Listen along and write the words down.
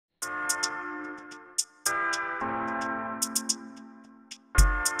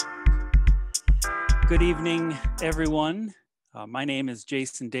Good evening, everyone. My name is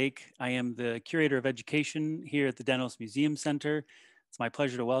Jason Dake. I am the Curator of Education here at the Dennos Museum Center. It's my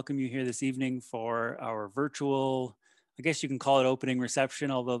pleasure to welcome you here this evening for our virtual, I guess you can call it opening reception,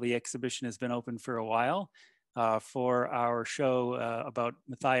 although the exhibition has been open for a while, for our show about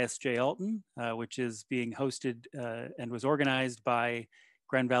Mathias J. Alten, which is being hosted and was organized by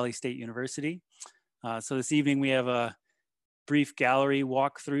Grand Valley State University. So this evening we have a brief gallery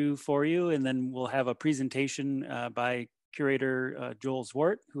walkthrough for you, and then we'll have a presentation by curator Joel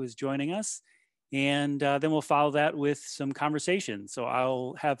Zwart, who is joining us. And then we'll follow that with some conversation. So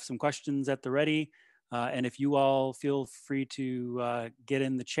I'll have some questions at the ready. And if you all feel free to get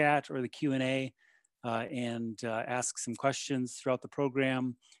in the chat or the Q&A and ask some questions throughout the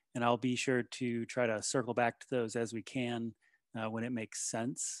program. And I'll be sure to try to circle back to those as we can when it makes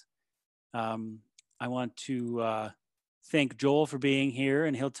sense. I want to thank Joel for being here,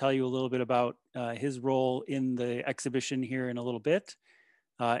 and he'll tell you a little bit about his role in the exhibition here in a little bit.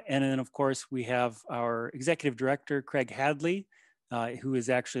 And then, of course, we have our executive director, Craig Hadley, who is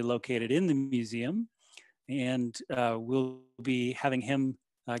actually located in the museum. And we'll be having him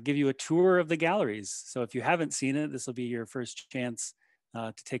give you a tour of the galleries. So if you haven't seen it, this will be your first chance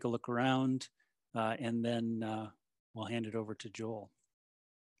to take a look around, and then we'll hand it over to Joel.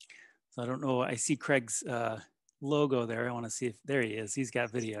 So I don't know, I see Craig's logo there. I want to see if, there he is. He's got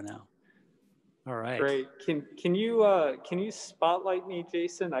video now. All right. Great. Can you spotlight me,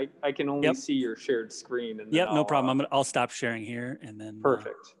 Jason? I can only see your shared screen. And yep, no problem. I'll stop sharing here and then.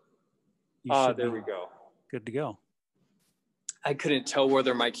 Perfect. There we go. Good to go. I couldn't tell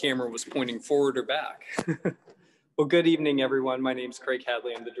whether my camera was pointing forward or back. Well, good evening, everyone. My name is Craig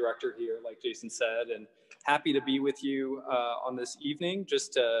Hadley. I'm the director here, like Jason said, and happy to be with you on this evening,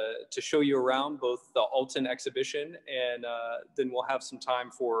 just to show you around both the Alten exhibition, and then we'll have some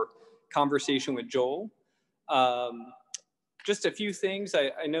time for conversation with Joel. Just a few things.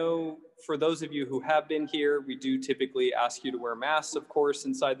 I know for those of you who have been here, we do typically ask you to wear masks, of course,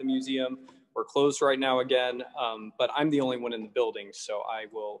 inside the museum. We're closed right now again, but I'm the only one in the building, so I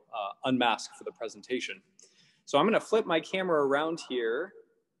will unmask for the presentation. So I'm going to flip my camera around here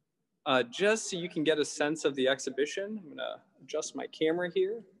just so you can get a sense of the exhibition. I'm going to adjust my camera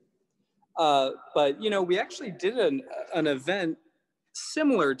here. But, you know, we actually did an event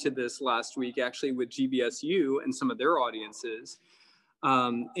similar to this last week, actually, with GVSU and some of their audiences.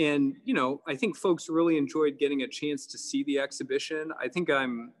 And, you know, I think folks really enjoyed getting a chance to see the exhibition. I think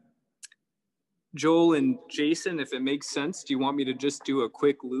Joel and Jason, if it makes sense, do you want me to just do a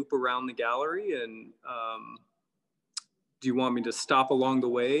quick loop around the gallery, and do you want me to stop along the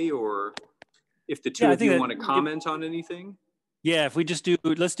way, or if the two of you want to comment on anything? Yeah, if we just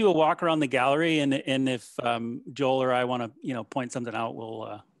let's do a walk around the gallery, and if Joel or I want to, you know, point something out,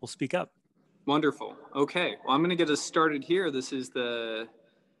 we'll speak up. Wonderful. Okay, well, I'm going to get us started here. This is the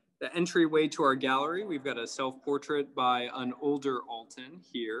entryway to our gallery. We've got a self-portrait by an older Alten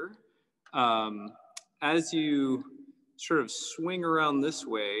here. As you sort of swing around this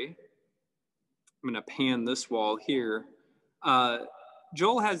way, I'm going to pan this wall here.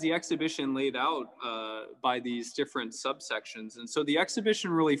 Joel has the exhibition laid out by these different subsections. And so the exhibition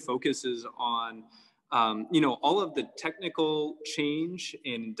really focuses on, you know, all of the technical change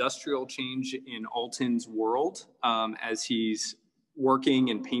and industrial change in Alten's world as he's working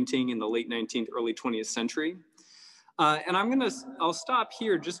and painting in the late 19th, early 20th century. And I'll stop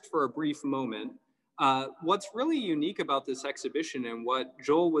here just for a brief moment. What's really unique about this exhibition and what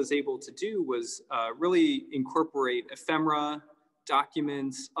Joel was able to do was really incorporate ephemera,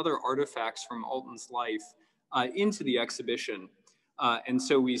 documents, other artifacts from Alten's life into the exhibition. And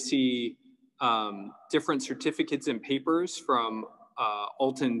so we see different certificates and papers from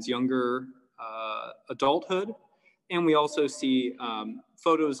Alten's younger adulthood. And we also see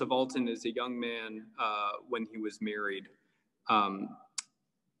photos of Alten as a young man when he was married.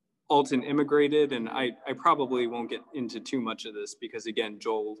 Alten immigrated, and I probably won't get into too much of this because, again,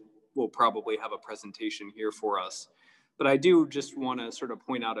 Joel will probably have a presentation here for us. But I do just want to sort of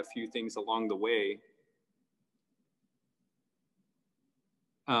point out a few things along the way.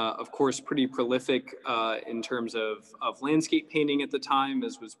 Of course, pretty prolific in terms of landscape painting at the time,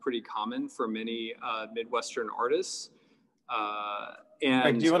 as was pretty common for many Midwestern artists. And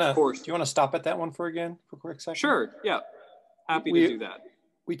Greg, do you want to stop at that one for a quick second? Sure. Yeah. Happy to do that.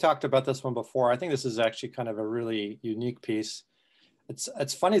 We talked about this one before. I think this is actually kind of a really unique piece.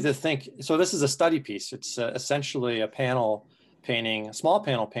 It's funny to think. So this is a study piece. It's essentially a panel painting, a small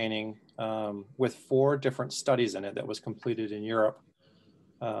panel painting with 4 different studies in it that was completed in Europe.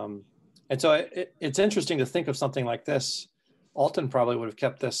 And so it's interesting to think of something like this Alten probably would have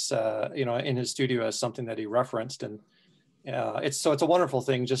kept this, you know, in his studio as something that he referenced. And it's a wonderful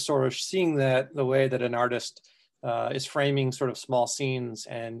thing, just sort of seeing that the way that an artist is framing sort of small scenes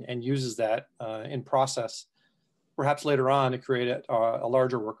and uses that in process, perhaps later on to create a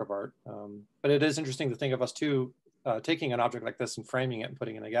larger work of art. But it is interesting to think of us too, taking an object like this and framing it and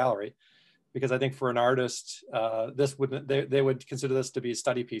putting it in a gallery, because I think for an artist, this would they would consider this to be a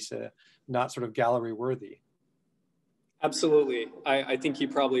study piece, not sort of gallery worthy. Absolutely. I think he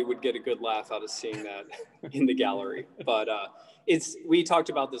probably would get a good laugh out of seeing that in the gallery. But we talked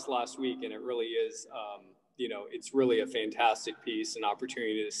about this last week, and it really is, you know, it's really a fantastic piece, an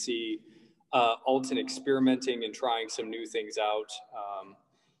opportunity to see Alten experimenting and trying some new things out,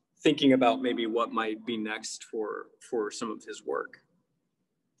 thinking about maybe what might be next for some of his work.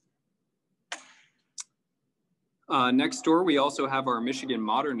 Next door, we also have our Michigan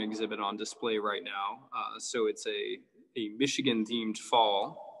Modern exhibit on display right now. So it's a Michigan-themed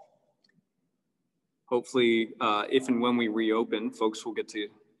fall. Hopefully, if and when we reopen, folks will get to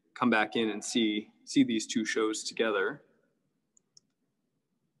come back in and see these two shows together.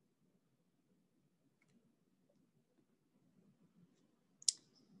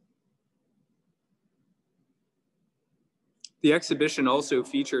 The exhibition also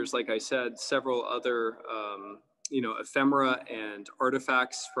features, like I said, several other you know, ephemera and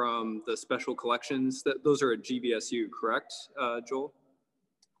artifacts from the special collections. Those are at GVSU, correct, Joel?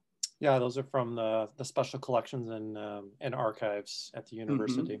 Yeah, those are from the special collections and archives at the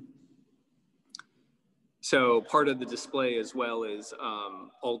university. Mm-hmm. So part of the display as well is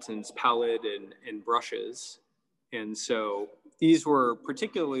Alten's palette and brushes. And so these were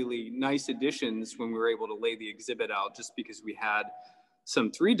particularly nice additions when we were able to lay the exhibit out, just because we had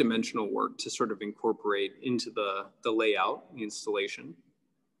some three-dimensional work to sort of incorporate into the layout, the installation.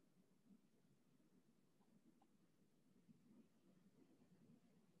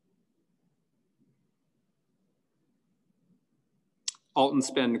 Alten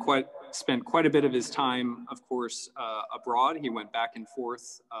spent quite a bit of his time, of course, abroad. He went back and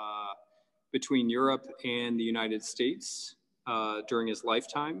forth between Europe and the United States during his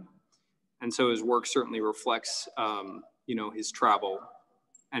lifetime. And so his work certainly reflects, you know, his travel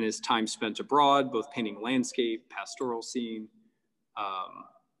and his time spent abroad, both painting landscape, pastoral scene,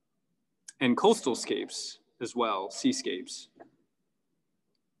 and coastal scapes as well, seascapes.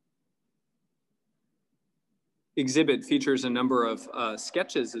 Exhibit features a number of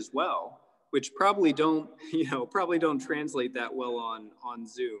sketches as well, which probably don't translate that well on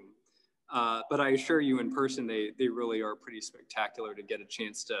Zoom. But I assure you in person, they really are pretty spectacular to get a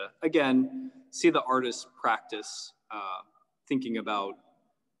chance to, again, see the artist practice, thinking about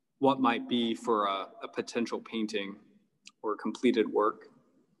what might be for a potential painting or completed work.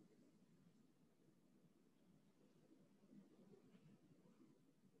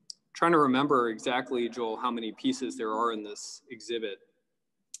 Trying to remember exactly, Joel, how many pieces there are in this exhibit.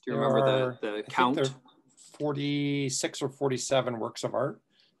 Do you remember the count? I think there are 46 or 47 works of art.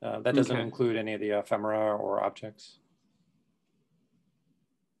 That doesn't include any of the ephemera or objects.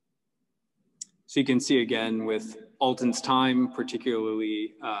 So you can see again with Alten's time,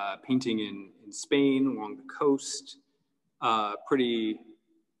 particularly painting in Spain along the coast, pretty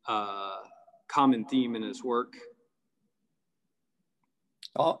common theme in his work.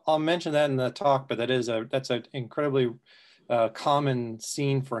 I'll mention that in the talk, but that's an incredibly common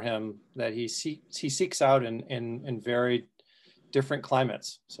scene for him that he seeks out in very different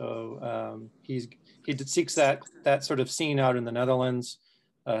climates. So he seeks that sort of scene out in the Netherlands.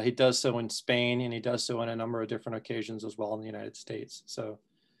 He does so in Spain, and he does so on a number of different occasions as well in the United States. So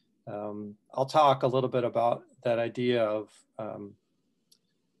I'll talk a little bit about that idea of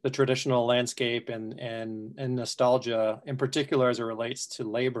the traditional landscape and nostalgia, in particular as it relates to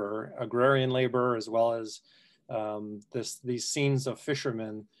labor, agrarian labor, as well as these scenes of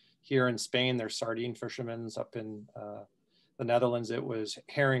fishermen here in Spain. They're sardine fishermen. Up in the Netherlands, it was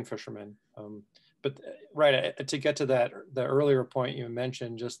herring fishermen. But right, to get to the earlier point you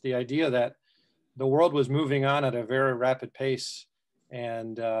mentioned, just the idea that the world was moving on at a very rapid pace,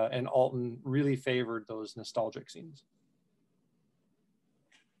 and Alten really favored those nostalgic scenes.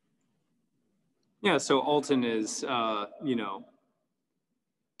 Yeah, so Alten is, you know,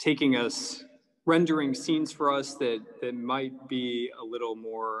 taking us, rendering scenes for us that might be a little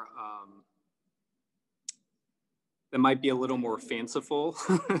more, fanciful,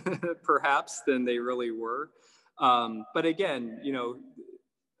 perhaps, than they really were. But again, you know,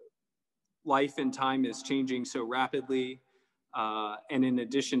 life and time is changing so rapidly. And in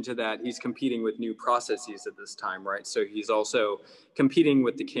addition to that, he's competing with new processes at this time, right? So he's also competing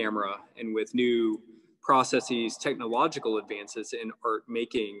with the camera and with new processes, technological advances in art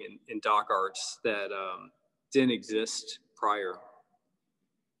making and dock arts that didn't exist prior.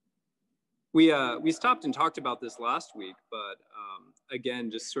 We stopped and talked about this last week, but again,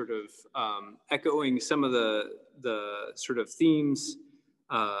 just sort of echoing some of the sort of themes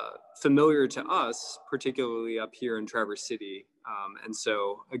familiar to us, particularly up here in Traverse City. And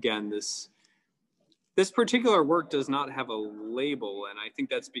so again, this particular work does not have a label, and I think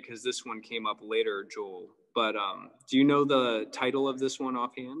that's because this one came up later, Joel. But do you know the title of this one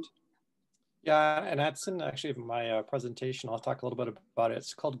offhand? Yeah, and that's in actually my presentation. I'll talk a little bit about it.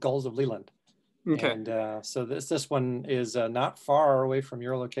 It's called Gulls of Leland. Okay. And so this one is not far away from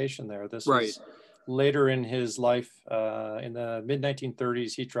your location there. This was later in his life. In the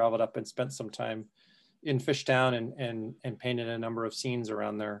mid-1930s, he traveled up and spent some time in Fishtown and painted a number of scenes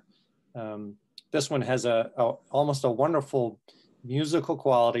around there. This one has almost a wonderful musical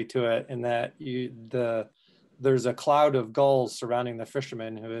quality to it, in that there's a cloud of gulls surrounding the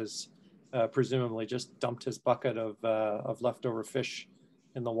fisherman who has presumably just dumped his bucket of leftover fish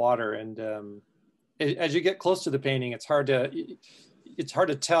in the water. And as you get close to the painting, it's hard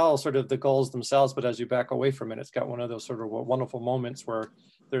to tell sort of the gulls themselves, but as you back away from it, it's got one of those sort of wonderful moments where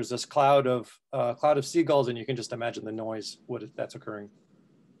there's this cloud of seagulls, and you can just imagine the noise that's occurring.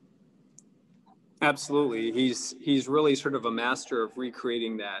 Absolutely. He's really sort of a master of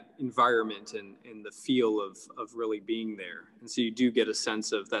recreating that environment and the feel of really being there. And so you do get a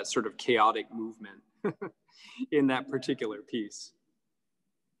sense of that sort of chaotic movement in that particular piece.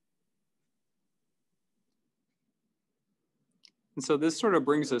 And so this sort of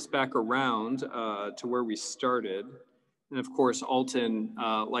brings us back around to where we started. And of course, Alten,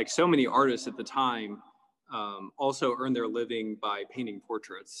 like so many artists at the time, also earn their living by painting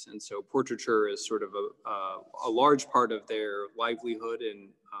portraits. And so portraiture is sort of a large part of their livelihood and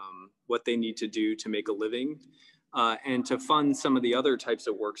what they need to do to make a living and to fund some of the other types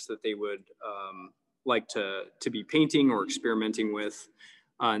of works that they would like to be painting or experimenting with,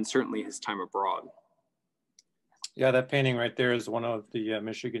 and certainly his time abroad. Yeah, that painting right there is one of the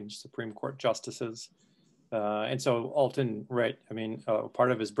Michigan Supreme Court justices. And so Alten, right, I mean,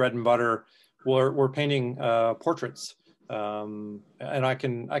 part of his bread and butter we're painting portraits, and I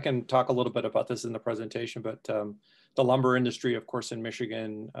can talk a little bit about this in the presentation. But the lumber industry, of course, in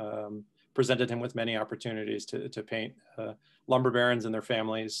Michigan, presented him with many opportunities to paint lumber barons and their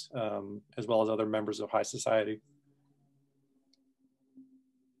families, as well as other members of high society.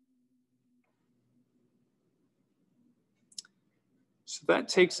 So that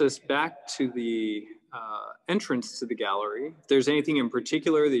takes us back to the entrance to the gallery. If there's anything in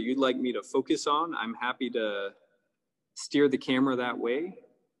particular that you'd like me to focus on, I'm happy to steer the camera that way.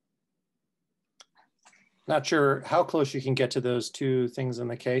 Not sure how close you can get to those two things in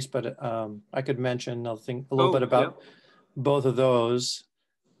the case, but I could mention a little bit about both of those.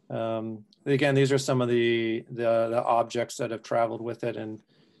 Again, these are some of the objects that have traveled with it, and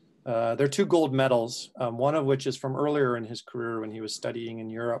they're two gold medals, one of which is from earlier in his career when he was studying in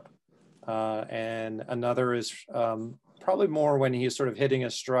Europe. And another is probably more when he's sort of hitting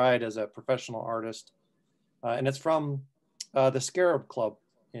his stride as a professional artist. And it's from the Scarab Club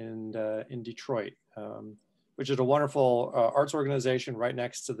in Detroit, which is a wonderful arts organization right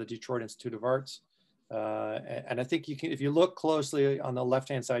next to the Detroit Institute of Arts. And I think you can, if you look closely on the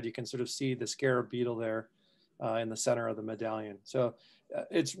left-hand side, you can sort of see the scarab beetle there in the center of the medallion. So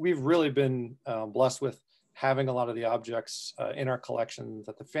we've really been blessed with having a lot of the objects in our collection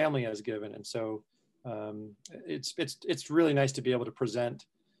that the family has given. And so it's really nice to be able to present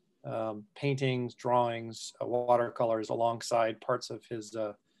paintings, drawings, watercolors alongside parts of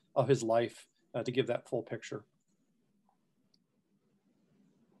his life to give that full picture.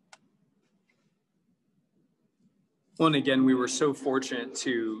 Well, and again, we were so fortunate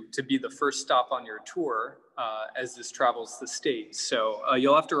to be the first stop on your tour as this travels the state. So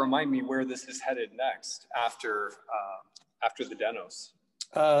you'll have to remind me where this is headed next after the Dennos.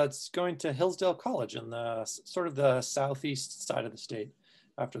 It's going to Hillsdale College in the sort of the southeast side of the state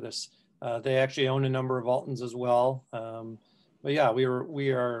after this. They actually own a number of Altens as well. But yeah,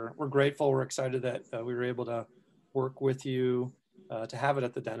 we're grateful. We're excited that we were able to work with you to have it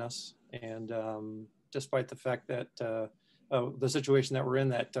at the Dennos. And despite the fact that the situation that we're in,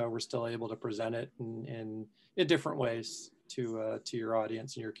 that we're still able to present it in different ways to your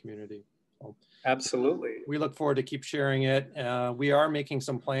audience and your community. So, absolutely. We look forward to keep sharing it. We are making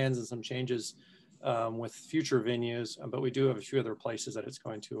some plans and some changes with future venues, but we do have a few other places that it's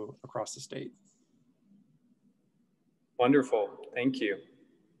going to across the state. Wonderful. Thank you.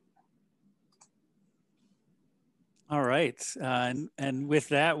 All right. And with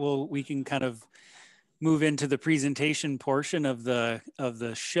that, we can kind of move into the presentation portion of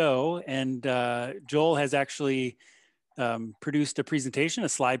the show. And Joel has actually produced a presentation, a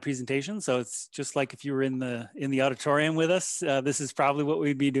slide presentation. So it's just like if you were in the auditorium with us, this is probably what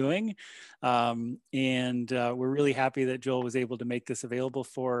we'd be doing. And we're really happy that Joel was able to make this available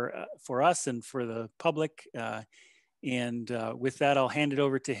for us and for the public. And with that, I'll hand it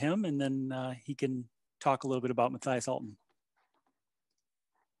over to him, and then he can talk a little bit about Mathias Alten.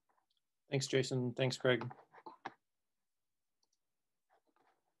 Thanks, Jason. Thanks, Craig. Let's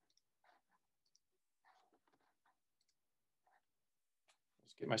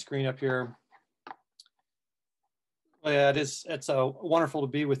get my screen up here. Well, yeah, it's wonderful to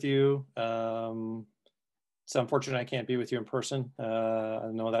be with you. It's unfortunate I can't be with you in person.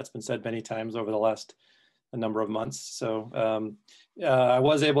 I know that's been said many times over the last number of months. So I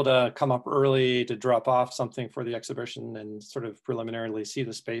was able to come up early to drop off something for the exhibition and sort of preliminarily see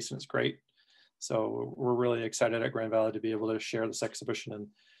the space, and it's great. So we're really excited at Grand Valley to be able to share this exhibition, and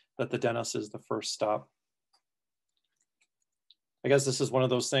that the Dennos is the first stop. I guess this is one of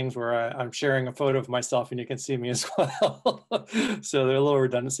those things where I'm sharing a photo of myself and you can see me as well. So there's a little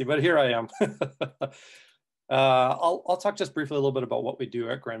redundancy, but here I am. I'll talk just briefly a little bit about what we do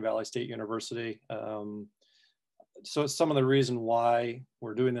at Grand Valley State University. So some of the reason why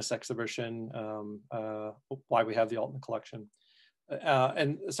we're doing this exhibition, why we have the Alten collection.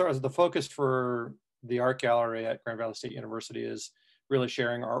 And so as the focus for the art gallery at Grand Valley State University is really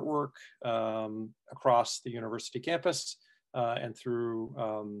sharing artwork across the university campus and through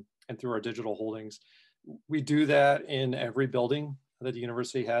our digital holdings. We do that in every building that the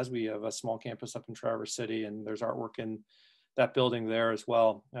university has. We have a small campus up in Traverse City, and there's artwork in that building there as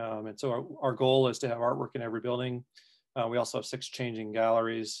well. And so our goal is to have artwork in every building. We also have 6 changing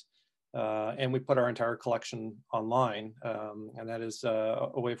galleries, and we put our entire collection online. And that is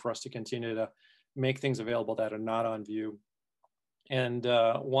a way for us to continue to make things available that are not on view. And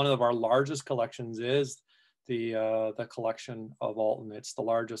one of our largest collections is the collection of Alten. It's the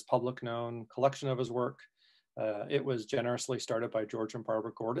largest public known collection of his work. It was generously started by George and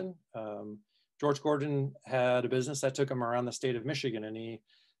Barbara Gordon. George Gordon had a business that took him around the state of Michigan, and he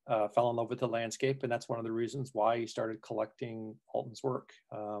fell in love with the landscape, and that's one of the reasons why he started collecting Alten's work.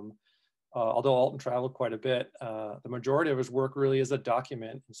 Although Alten traveled quite a bit, the majority of his work really is a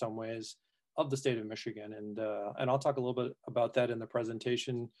document in some ways of the state of Michigan, and I'll talk a little bit about that in the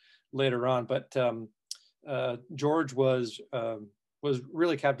presentation later on. But George was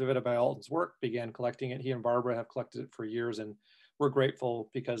really captivated by Alten's work, began collecting it. He and Barbara have collected it for years, and we're grateful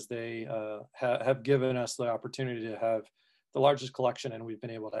because they have given us the opportunity to have the largest collection, and we've been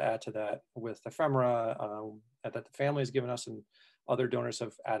able to add to that with ephemera that the family has given us, and other donors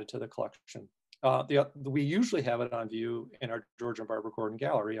have added to the collection. We usually have it on view in our George and Barbara Gordon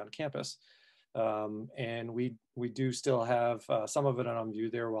gallery on campus. And we do still have some of it on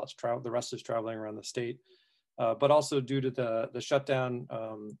view there while it's the rest is traveling around the state. But also due to the shutdown,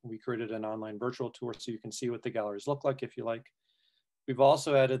 we created an online virtual tour so you can see what the galleries look like if you like. We've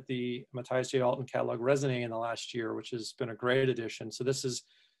also added the Mathias J. Alten catalog Resonate in the last year, which has been a great addition. So this is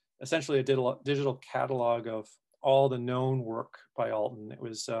essentially a digital catalog of all the known work by Alten. It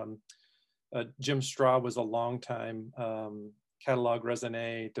was Jim Straw was a longtime catalog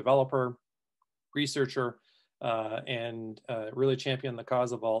Resonate developer, researcher, and really championed the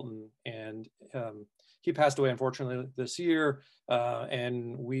cause of Alten. And he passed away, unfortunately, this year,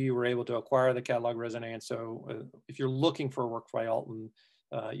 and we were able to acquire the catalog Resonate. And so if you're looking for work by Alten,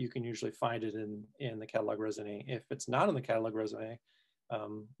 you can usually find it in the catalog Resonate. If it's not in the catalog Resonate,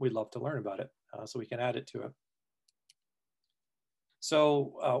 we'd love to learn about it so we can add it to it.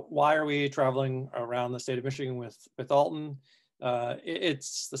 So why are we traveling around the state of Michigan with Alten?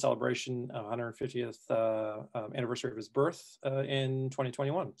 It's the celebration of 150th anniversary of his birth in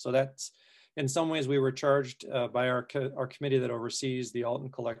 2021. So that's, in some ways, we were charged by our committee that oversees the Alten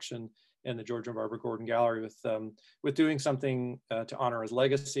collection and the George and Barbara Gordon Gallery with doing something to honor his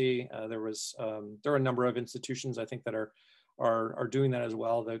legacy. There are a number of institutions, I think, that are doing that as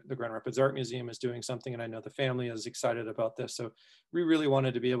well. The Grand Rapids Art Museum is doing something, and I know the family is excited about this. So we really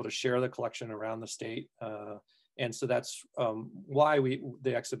wanted to be able to share the collection around the state. And so that's why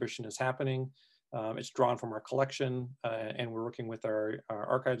the exhibition is happening. It's drawn from our collection, and we're working with our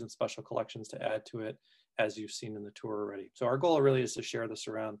archives and special collections to add to it, as you've seen in the tour already. So our goal really is to share this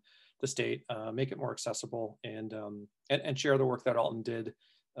around the state, make it more accessible, and share the work that Alten did,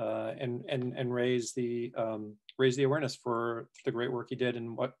 and raise the awareness for the great work he did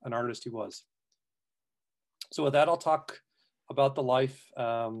and what an artist he was. So with that, I'll talk about the life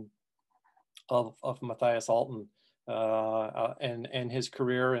of Mathias Alten and his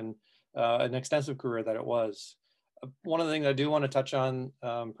career, and an extensive career that it was. One of the things I do want to touch on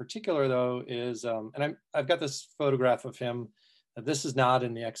particular though is, and I've got this photograph of him. This is not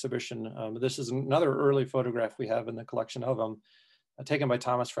in the exhibition. This is another early photograph we have in the collection of him, taken by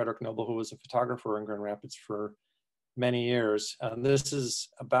Thomas Frederick Noble, who was a photographer in Grand Rapids for many years. This is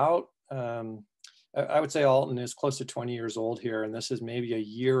about, I would say Alten is close to 20 years old here, and this is maybe a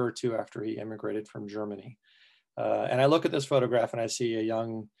year or two after he immigrated from Germany. And I look at this photograph and I see a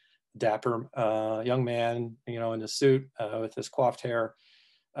young, dapper young man, you know, in a suit with his coiffed hair.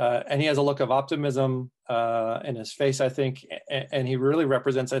 And he has a look of optimism in his face, I think, and he really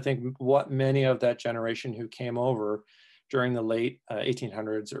represents, I think, what many of that generation who came over during the late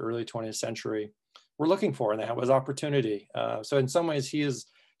 1800s, early 20th century were looking for, and that was opportunity. So in some ways, his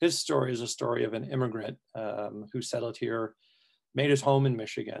story is a story of an immigrant who settled here, made his home in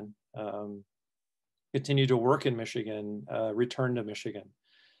Michigan, continued to work in Michigan, returned to Michigan.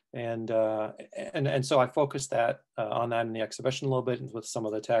 And so I focused that on that in the exhibition a little bit with some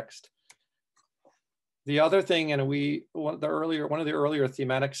of the text. The other thing, and one of the earlier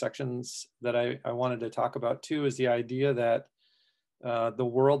thematic sections that I wanted to talk about too, is the idea that the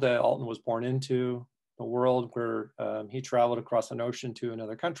world that Alten was born into, the world where he traveled across an ocean to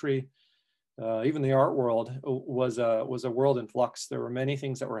another country, even the art world was a world in flux. There were many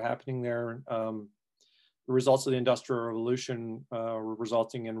things that were happening there. The results of the Industrial Revolution were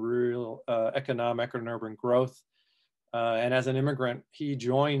resulting in real economic and urban growth. And as an immigrant, he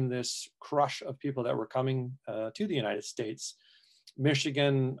joined this crush of people that were coming to the United States.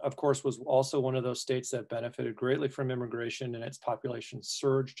 Michigan, of course, was also one of those states that benefited greatly from immigration, and its population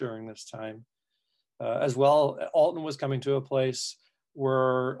surged during this time. As well, Alten was coming to a place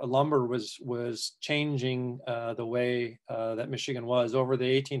where lumber was changing the way that Michigan was. Over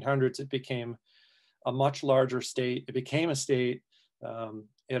the 1800s, it became a much larger state. It became a state.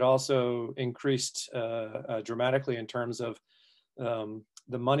 It also increased dramatically in terms of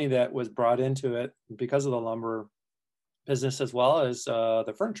the money that was brought into it because of the lumber business, as well as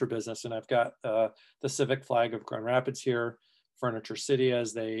the furniture business. And I've got the civic flag of Grand Rapids here, Furniture City,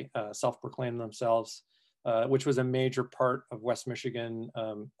 as they self-proclaim themselves, which was a major part of West Michigan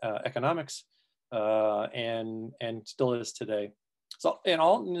economics and still is today. So, and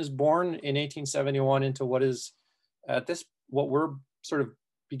Alten is born in 1871 into what is what we're sort of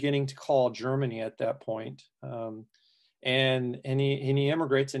beginning to call Germany at that point. And he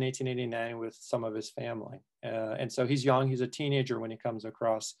immigrates in 1889 with some of his family. And so he's young, he's a teenager when he comes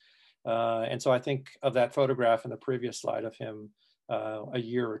across. And so I think of that photograph in the previous slide of him a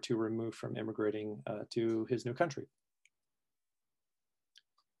year or two removed from immigrating to his new country.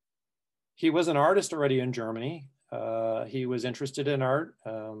 He was an artist already in Germany. He was interested in art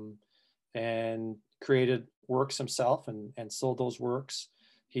and created works himself and sold those works.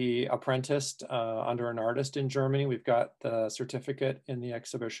 He apprenticed under an artist in Germany. We've got the certificate in the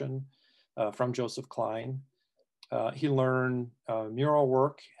exhibition from Joseph Klein. He learned mural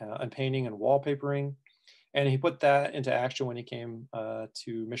work and painting and wallpapering, and he put that into action when he came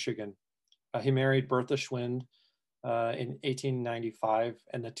to Michigan. He married Bertha Schwind in 1895,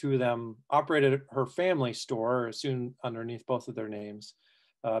 and the two of them operated her family store, soon underneath both of their names,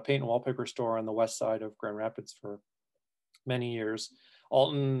 paint and wallpaper store on the west side of Grand Rapids for many years.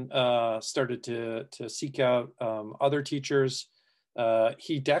 Alten started to seek out other teachers.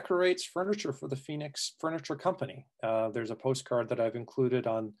 He decorates furniture for the Phoenix Furniture Company. There's a postcard that I've included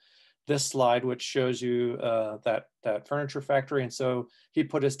on this slide, which shows you that furniture factory. And so he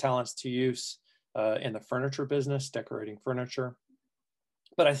put his talents to use in the furniture business, decorating furniture.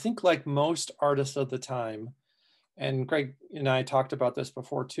 But I think, like most artists of the time, and Greg and I talked about this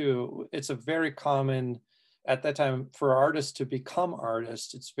before too, it's a very common, at that time, for artists to become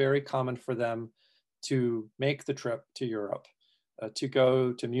artists, it's very common for them to make the trip to Europe, to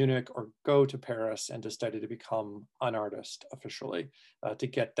go to Munich or go to Paris and to study to become an artist officially, to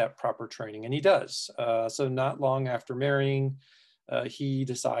get that proper training. And he does. So not long after marrying, he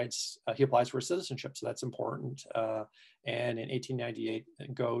decides, he applies for citizenship, so that's important. And in 1898,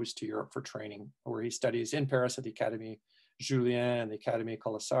 goes to Europe for training, where he studies in Paris at the Académie Julian and the Académie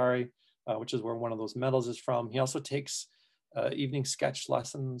Colasari, which is where one of those medals is from. He also takes evening sketch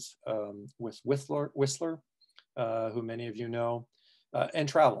lessons with Whistler, who many of you know, and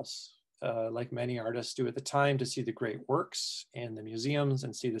travels, like many artists do at the time, to see the great works and the museums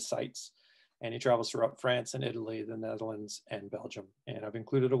and see the sights. And he travels throughout France and Italy, the Netherlands, and Belgium. And I've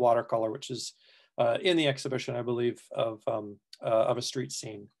included a watercolor, which is in the exhibition, I believe, of a street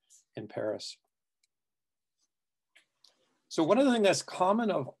scene in Paris. So one of the things that's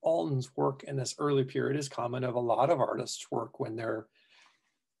common of Alten's work in this early period is common of a lot of artists' work when they're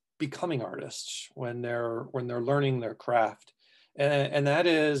becoming artists, when they're learning their craft. And that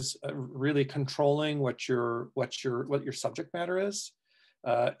is really controlling what your subject matter is,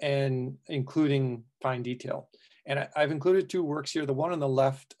 and including fine detail. And I've included two works here. The one on the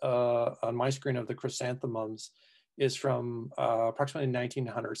left on my screen of the chrysanthemums is from approximately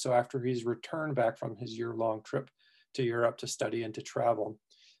 1900. So after he's returned back from his year-long trip to Europe to study and to travel.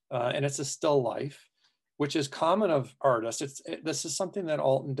 And it's a still life, which is common of artists. This is something that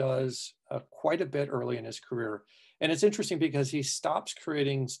Alten does quite a bit early in his career. And it's interesting because he stops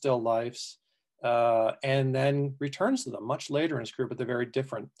creating still lifes and then returns to them much later in his career, but they're very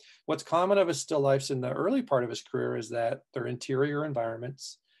different. What's common of his still lifes in the early part of his career is that they're interior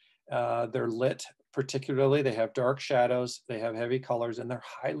environments. They're lit particularly, they have dark shadows, they have heavy colors, and they're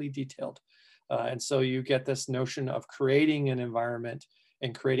highly detailed. And so you get this notion of creating an environment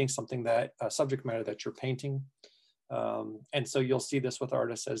and creating something that, subject matter that you're painting. And so you'll see this with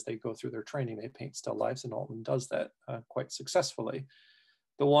artists as they go through their training, they paint still lifes, and Alten does that quite successfully.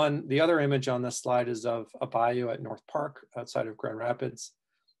 The other image on this slide is of a bayou at North Park outside of Grand Rapids.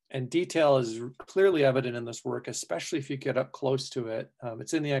 And detail is clearly evident in this work, especially if you get up close to it.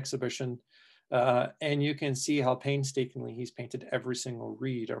 It's in the exhibition, and you can see how painstakingly he's painted every single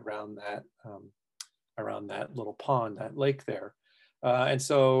reed around that little pond, that lake there. And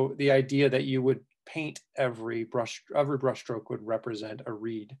so the idea that you would paint every brushstroke would represent a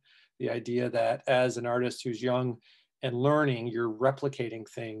reed. The idea that as an artist who's young and learning, you're replicating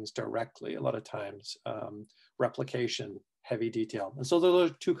things directly, a lot of times, replication, heavy detail. And so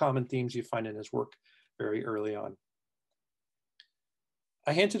those are two common themes you find in his work very early on.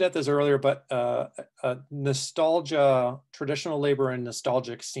 I hinted at this earlier, but nostalgia, traditional labor and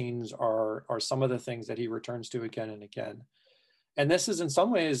nostalgic scenes are some of the things that he returns to again and again. And this is in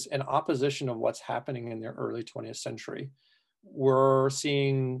some ways an opposition of what's happening in the early 20th century. We're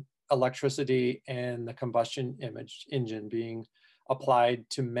seeing electricity and the combustion engine being applied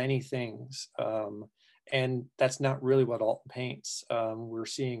to many things. And that's not really what Alten paints. We're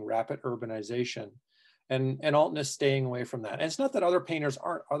seeing rapid urbanization. And Alten is staying away from that. And it's not that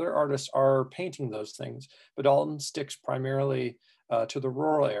other artists are painting those things, but Alten sticks primarily to the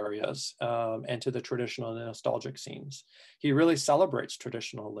rural areas and to the traditional and nostalgic scenes. He really celebrates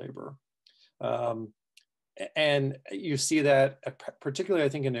traditional labor. And you see that particularly, I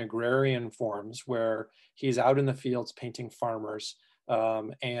think, in agrarian forms where he's out in the fields painting farmers.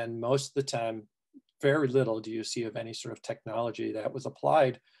 And most of the time, very little do you see of any sort of technology that was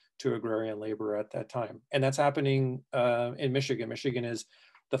applied to agrarian labor at that time. And that's happening in Michigan.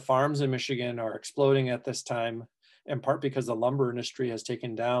 The farms in Michigan are exploding at this time, in part because the lumber industry has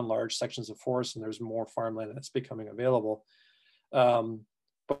taken down large sections of forest and there's more farmland that's becoming available.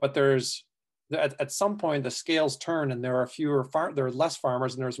 But there's, at some point the scales turn and there are less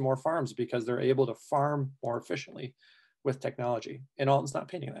farmers and there's more farms because they're able to farm more efficiently with technology. And Alten's not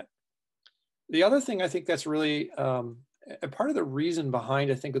painting that. The other thing I think that's really a part of the reason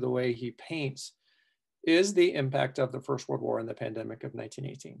behind, I think, of the way he paints is the impact of the First World War and the pandemic of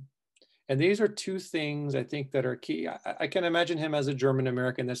 1918. And these are two things I think that are key. I can imagine him as a German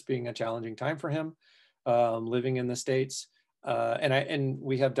American, this being a challenging time for him, living in the States. And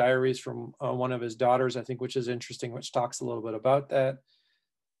we have diaries from one of his daughters, I think, which is interesting, which talks a little bit about that.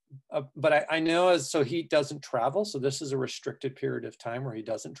 But I know so he doesn't travel. So this is a restricted period of time where he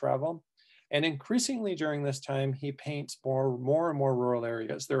doesn't travel. And increasingly during this time, he paints more and more rural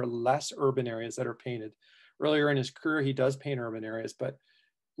areas. There are less urban areas that are painted. Earlier in his career, he does paint urban areas, but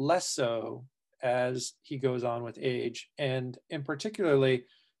less so as he goes on with age. And in particularly,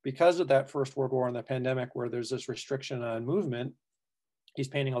 because of that First World War and the pandemic, where there's this restriction on movement, he's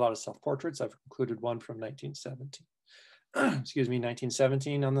painting a lot of self-portraits. I've included one from 1917,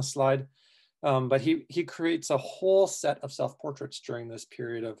 1917 on the slide. But he creates a whole set of self-portraits during this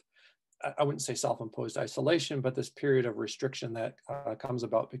period of, I wouldn't say self-imposed isolation, but this period of restriction that comes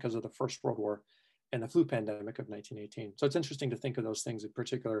about because of the First World War and the flu pandemic of 1918. So it's interesting to think of those things in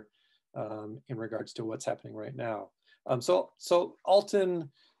particular in regards to what's happening right now. So Alten,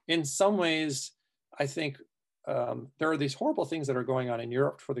 in some ways, I think there are these horrible things that are going on in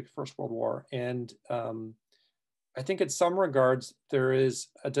Europe for the First World War. And I think in some regards, there is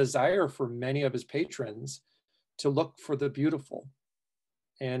a desire for many of his patrons to look for the beautiful.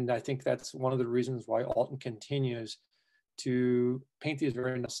 And I think that's one of the reasons why Alten continues to paint these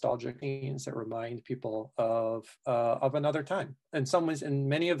very nostalgic scenes that remind people of another time. In some ways, in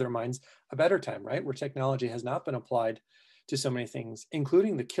many of their minds, a better time, right? Where technology has not been applied to so many things,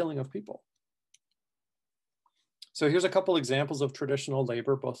 including the killing of people. So here's a couple examples of traditional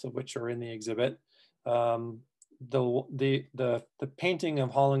labor, both of which are in the exhibit. the painting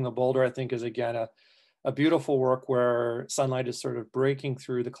of hauling the boulder, I think, is again a beautiful work where sunlight is sort of breaking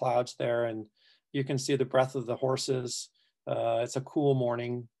through the clouds there, and you can see the breath of the horses. It's a cool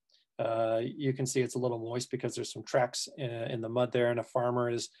morning. You can see it's a little moist because there's some tracks in the mud there, and a farmer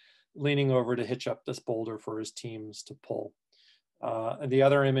is leaning over to hitch up this boulder for his teams to pull. And the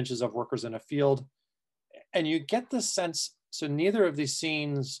other image is of workers in a field. And you get this sense, so neither of these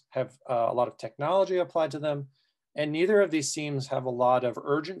scenes have a lot of technology applied to them, and neither of these scenes have a lot of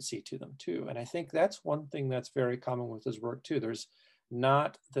urgency to them too. And I think that's one thing that's very common with his work too. There's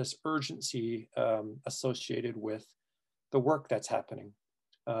not this urgency associated with the work that's happening.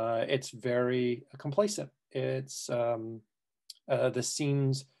 It's very complacent. It's the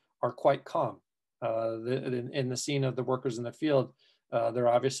scenes are quite calm. In the scene of the workers in the field,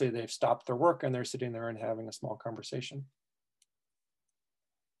 they've stopped their work and they're sitting there and having a small conversation.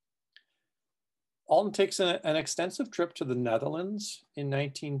 Alten takes an extensive trip to the Netherlands in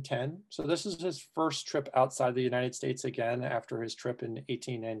 1910. So this is his first trip outside the United States again after his trip in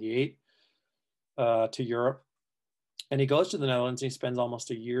 1898 to Europe. And he goes to the Netherlands and he spends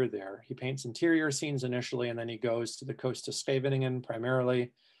almost a year there. He paints interior scenes initially, and then he goes to the coast of Scheveningen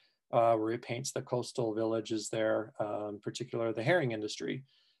primarily, where he paints the coastal villages there, in particular the herring industry,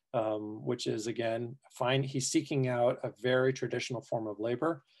 which is again, fine. He's seeking out a very traditional form of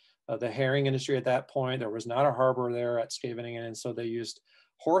labor. The herring industry at that point, there was not a harbor there at Scheveningen, and so they used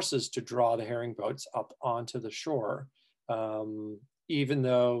horses to draw the herring boats up onto the shore. Even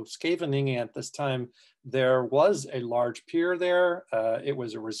though Scheveningen at this time, there was a large pier there, it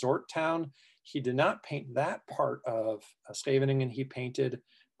was a resort town. He did not paint that part of Scheveningen. He painted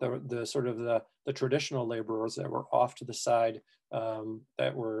the traditional laborers that were off to the side,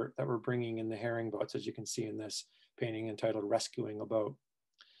 that were bringing in the herring boats, as you can see in this painting entitled "Rescuing a Boat."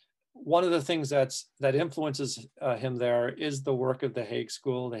 One of the things that influences him there is the work of the Hague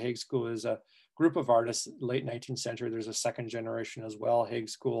School. The Hague School is a group of artists, late 19th century. There's a second generation as well, Hague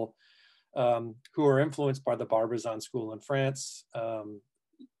School, who are influenced by the Barbizon School in France.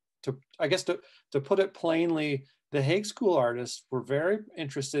 To put it plainly, the Hague School artists were very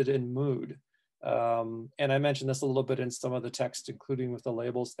interested in mood. And I mentioned this a little bit in some of the text, including with the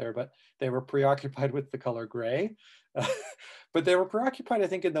labels there, but they were preoccupied with the color gray. But they were preoccupied, I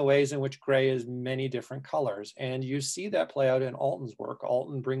think, in the ways in which gray is many different colors. And you see that play out in Alten's work.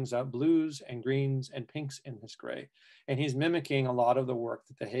 Alten brings out blues and greens and pinks in his gray. And he's mimicking a lot of the work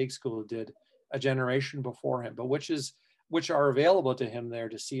that the Hague School did a generation before him, but which are available to him there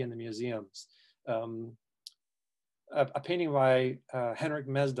to see in the museums. A painting by Henrik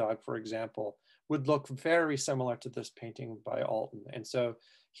Mesdag, for example, would look very similar to this painting by Alten. And so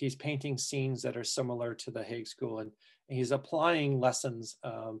he's painting scenes that are similar to the Hague School, and he's applying lessons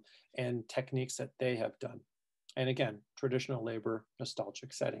and techniques that they have done. And again, traditional labor,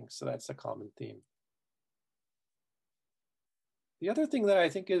 nostalgic settings. So that's a common theme. The other thing that I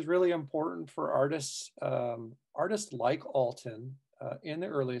think is really important for artists, artists like Alten in the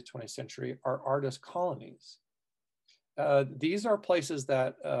early 20th century are artist colonies. These are places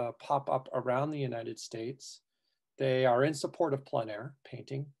that pop up around the United States. They are in support of plein air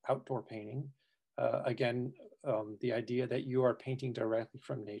painting, outdoor painting. Again, the idea that you are painting directly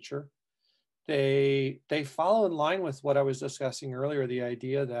from nature. They follow in line with what I was discussing earlier, the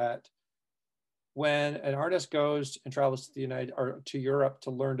idea that when an artist goes and travels to to Europe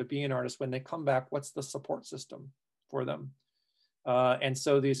to learn to be an artist, when they come back, what's the support system for them? And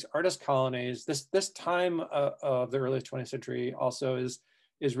so these artist colonies, this time of the early 20th century also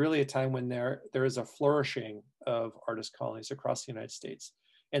is really a time when there is a flourishing of artist colonies across the United States.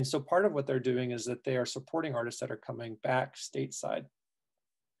 And so part of what they're doing is that they are supporting artists that are coming back stateside.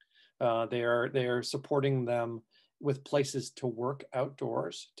 They are supporting them with places to work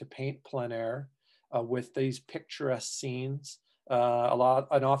outdoors, to paint plein air, with these picturesque scenes.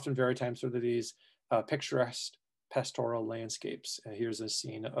 And often very times through these picturesque pastoral landscapes. Here's a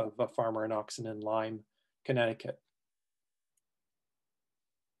scene of a farmer and oxen in Lyme, Connecticut.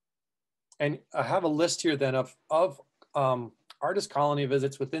 And I have a list here then of artist colony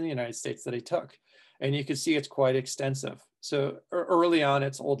visits within the United States that he took. And you can see it's quite extensive. So early on,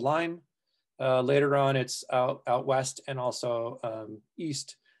 it's Old Lyme. Later on, it's out west and also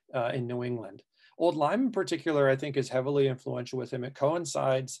east in New England. Old Lyme in particular, I think, is heavily influential with him. It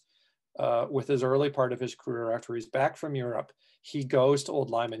coincides with his early part of his career. After he's back from Europe, he goes to Old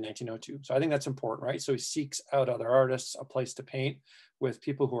Lyme in 1902. So I think that's important, right? So he seeks out other artists, a place to paint with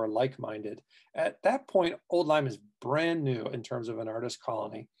people who are like-minded. At that point, Old Lyme is brand new in terms of an artist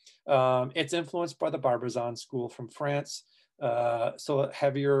colony. It's influenced by the Barbizon School from France. So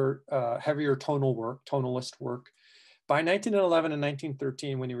heavier tonal work, tonalist work. By 1911 and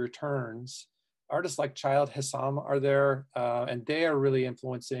 1913, when he returns, artists like Child Hissam are there, and they are really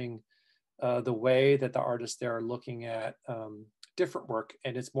influencing the way that the artists there are looking at different work,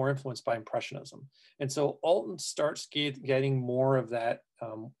 and it's more influenced by Impressionism. And so Alten starts getting more of that,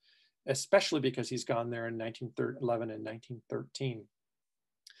 especially because he's gone there in 1911 and 1913.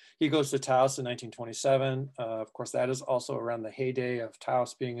 He goes to Taos in 1927. Of course, that is also around the heyday of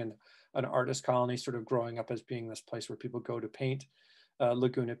Taos being an artist colony, sort of growing up as being this place where people go to paint.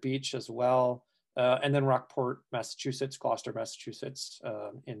 Laguna Beach as well. And then Rockport, Massachusetts, Gloucester, Massachusetts,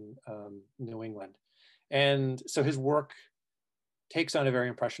 in New England. And so his work takes on a very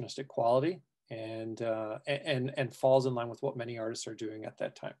impressionistic quality and falls in line with what many artists are doing at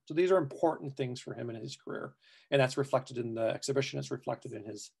that time. So these are important things for him in his career. And that's reflected in the exhibition, it's reflected in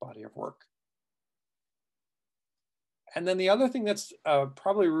his body of work. And then the other thing that's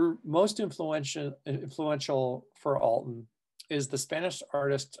probably most influential for Alten is the Spanish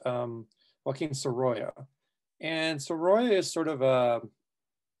artist Joaquin Sorolla. And Sorolla is sort of a,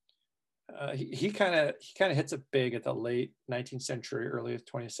 he kind of hits it big at the late 19th century, early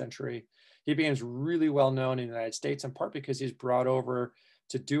 20th century. He becomes really well known in the United States, in part because he's brought over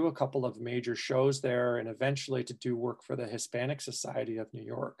to do a couple of major shows there and eventually to do work for the Hispanic Society of New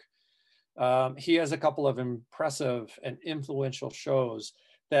York. He has a couple of impressive and influential shows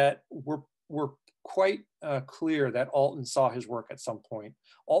that were quite clear that Alten saw his work at some point.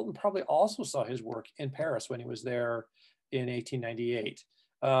 Alten probably also saw his work in Paris when he was there in 1898.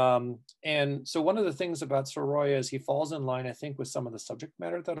 And so one of the things about Sorolla is he falls in line, I think, with some of the subject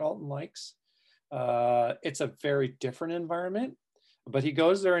matter that Alten likes. It's a very different environment, but he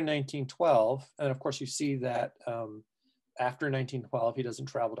goes there in 1912. And of course, you see that after 1912, he doesn't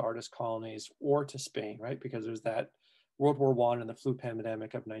travel to artist colonies or to Spain, right? Because there's that World War I and the flu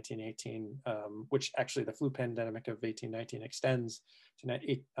pandemic of 1918, which actually the flu pandemic of 1819 extends to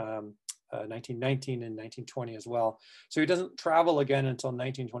 1919 and 1920 as well. So he doesn't travel again until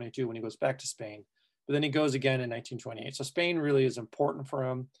 1922 when he goes back to Spain, but then he goes again in 1928. So Spain really is important for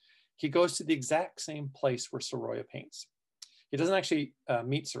him. He goes to the exact same place where Sorolla paints. He doesn't actually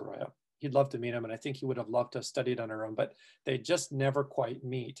meet Sorolla. He'd love to meet him, and I think he would have loved to have studied under him, but they just never quite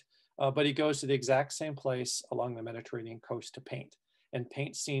meet. But he goes to the exact same place along the Mediterranean coast to paint, and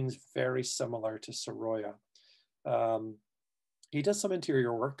paint scenes very similar to Sorolla. He does some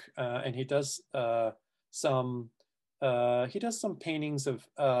interior work, and he does some paintings of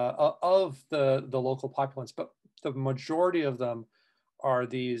the local populace, but the majority of them are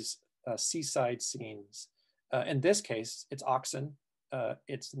these seaside scenes. In this case, it's oxen.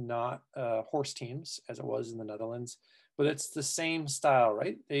 It's not horse teams as it was in the Netherlands, but it's the same style,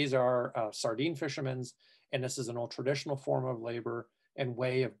 right? These are sardine fishermen, and this is an old traditional form of labor and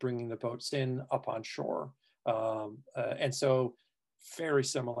way of bringing the boats in up on shore. And so very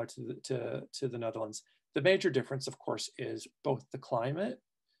similar to the Netherlands. The major difference, of course, is both the climate,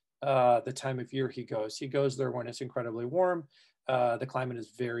 the time of year he goes. He goes there when it's incredibly warm. The climate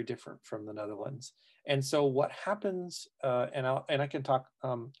is very different from the Netherlands. And so what happens, and I can talk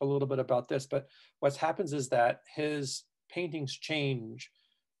a little bit about this, but what happens is that his paintings change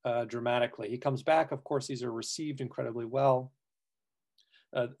dramatically. He comes back, of course, these are received incredibly well.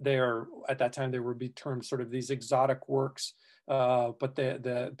 They are, at that time, they would be termed sort of these exotic works, but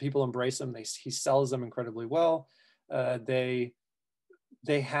the people embrace them. He sells them incredibly well. They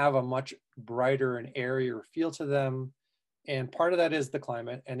have a much brighter and airier feel to them. And part of that is the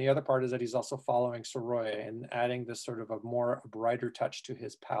climate. And the other part is that he's also following Sorolla and adding this sort of a brighter touch to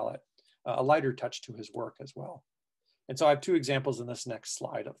his palette, a lighter touch to his work as well. And so I have two examples in this next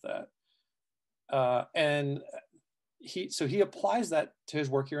slide of that. And he applies that to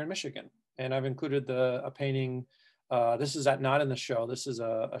his work here in Michigan. And I've included a painting. This is not in the show. This is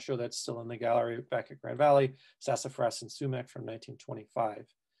a show that's still in the gallery back at Grand Valley, Sassafras and Sumac from 1925.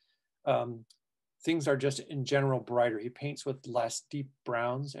 Things are just in general brighter. He paints with less deep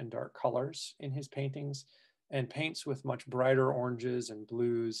browns and dark colors in his paintings, and paints with much brighter oranges and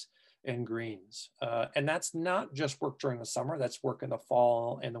blues and greens. And that's not just work during the summer, that's work in the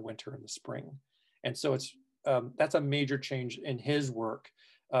fall and the winter and the spring. And so that's a major change in his work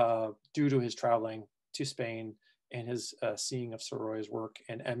due to his traveling to Spain and his seeing of Sorolla's work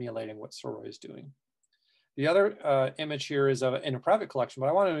and emulating what Sorolla is doing. The other image here is in a private collection, but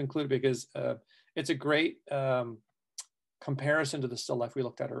I want to include it because it's a great comparison to the still life we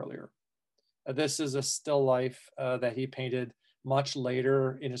looked at earlier. This is a still life that he painted much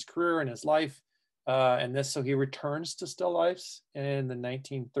later in his career, in his life. So he returns to still lifes in the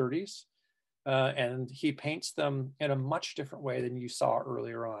 1930s. and he paints them in a much different way than you saw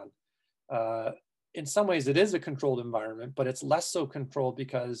earlier on. In some ways, it is a controlled environment, but it's less so controlled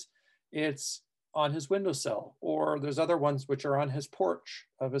because it's on his windowsill, or there's other ones which are on his porch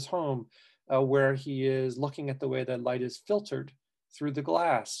of his home, where he is looking at the way that light is filtered through the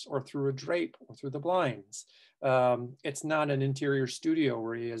glass or through a drape or through the blinds. It's not an interior studio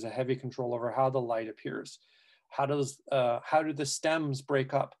where he has a heavy control over how the light appears. How do the stems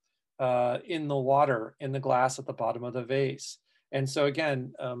break up in the water, in the glass at the bottom of the vase? And so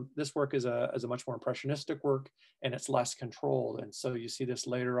again, this work is a much more impressionistic work, and it's less controlled. And so you see this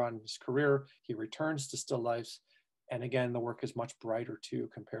later on in his career. He returns to still lifes. And again, the work is much brighter too,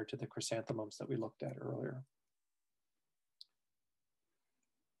 compared to the chrysanthemums that we looked at earlier.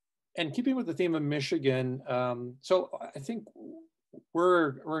 And keeping with the theme of Michigan, so I think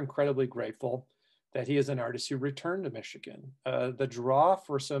we're incredibly grateful that he is an artist who returned to Michigan. The draw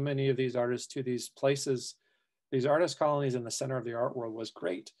for so many of these artists to these places, these artist colonies in the center of the art world, was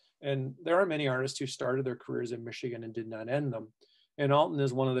great. And there are many artists who started their careers in Michigan and did not end them. And Alten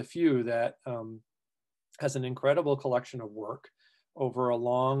is one of the few that has an incredible collection of work over a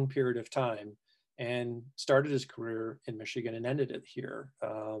long period of time, and started his career in Michigan and ended it here,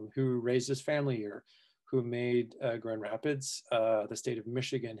 who raised his family here, who made Grand Rapids, the state of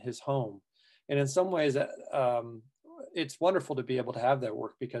Michigan, his home. And in some ways, it's wonderful to be able to have that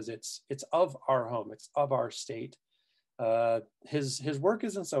work because it's of our home, it's of our state. His work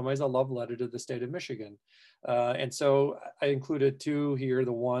is in some ways a love letter to the state of Michigan. And so I included two here,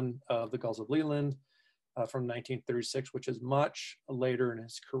 the one of the Gulls of Leland, from 1936, which is much later in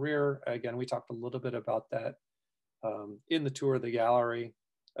his career. Again, we talked a little bit about that in the tour of the gallery.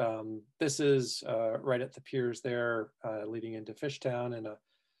 This is right at the piers there, leading into Fishtown,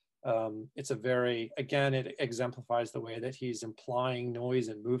 and it's a very, again, it exemplifies the way that he's implying noise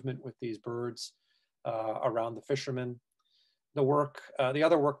and movement with these birds around the fishermen. The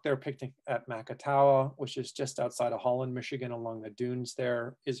other work there, Picnic at Macatawa, which is just outside of Holland, Michigan, along the dunes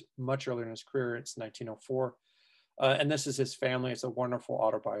there, is much earlier in his career. It's 1904. And this is his family. It's a wonderful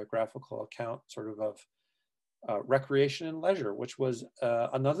autobiographical account sort of recreation and leisure, which was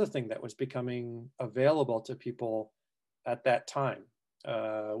another thing that was becoming available to people at that time.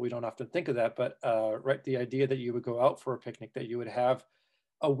 We don't often think of that, but right, the idea that you would go out for a picnic, that you would have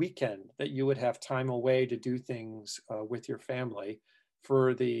a weekend, that you would have time away to do things with your family.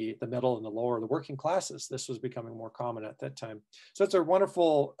 For the middle and the lower, the working classes, this was becoming more common at that time. So it's a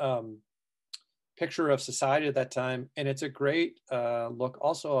wonderful picture of society at that time. And it's a great look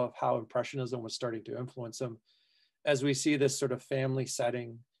also of how Impressionism was starting to influence him. As we see this sort of family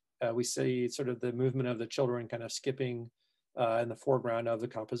setting, we see sort of the movement of the children kind of skipping in the foreground of the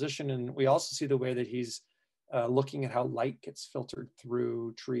composition. And we also see the way that he's looking at how light gets filtered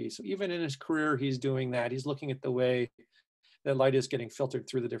through trees. So even in his career, he's doing that. He's looking at the way that light is getting filtered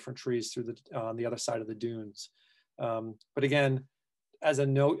through the different trees through on the other side of the dunes. But again, as a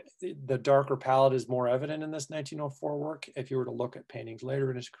note, the darker palette is more evident in this 1904 work. If you were to look at paintings later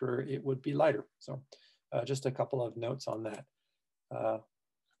in his career, it would be lighter. So just a couple of notes on that.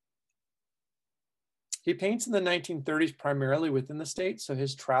 He paints in the 1930s primarily within the state, so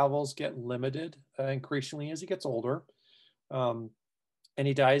his travels get limited increasingly as he gets older. And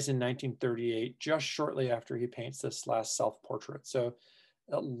he dies in 1938, just shortly after he paints this last self-portrait. So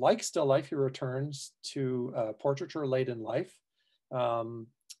like still life, he returns to portraiture late in life.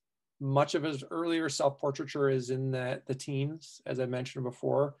 Much of his earlier self-portraiture is in the teens, as I mentioned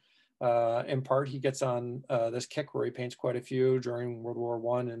before. In part, he gets on this kick where he paints quite a few during World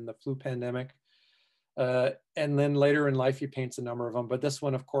War I and the flu pandemic. And then later in life, he paints a number of them. But this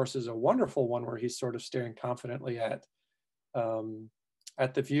one, of course, is a wonderful one where he's sort of staring confidently at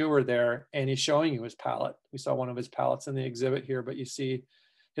the viewer there, and he's showing you his palette. We saw one of his palettes in the exhibit here, but you see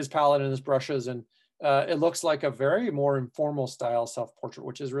his palette and his brushes, and it looks like a very more informal style self-portrait,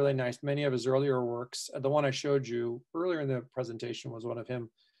 which is really nice. Many of his earlier works, the one I showed you earlier in the presentation was one of him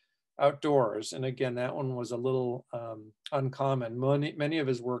outdoors. And again, that one was a little uncommon. Many of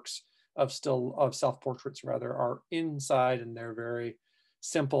his works of self-portraits rather are inside, and they're very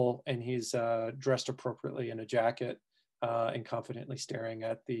simple, and he's dressed appropriately in a jacket and confidently staring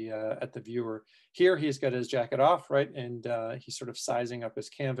at the viewer. Here he's got his jacket off, right, and he's sort of sizing up his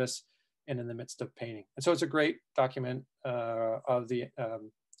canvas and in the midst of painting. And so it's a great document of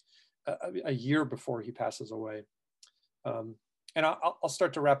a year before he passes away. And I'll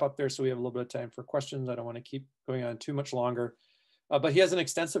start to wrap up there so we have a little bit of time for questions. I don't want to keep going on too much longer. But he has an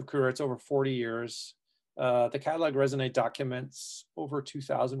extensive career. It's over 40 years. The catalog raisonné documents over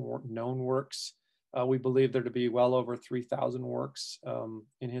 2,000 known works. We believe there to be well over 3,000 works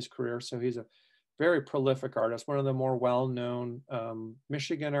in his career. So he's a very prolific artist, one of the more well-known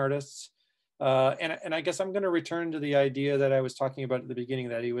Michigan artists. And I guess I'm going to return to the idea that I was talking about at the beginning,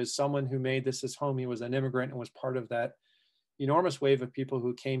 that he was someone who made this his home. He was an immigrant and was part of that enormous wave of people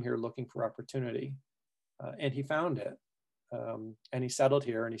who came here looking for opportunity. And he found it. And he settled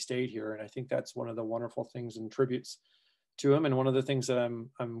here and he stayed here. And I think that's one of the wonderful things and tributes to him. And one of the things that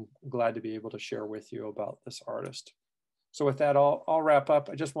I'm glad to be able to share with you about this artist. So with that, I'll wrap up.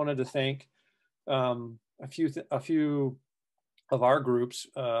 I just wanted to thank a few of our groups.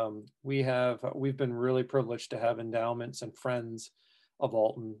 We've been really privileged to have endowments and friends of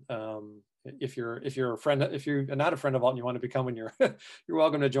Alten. If you're not a friend of Alten, you want to become one, you're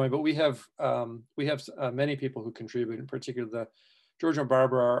welcome to join. But we have many people who contribute, in particular the George and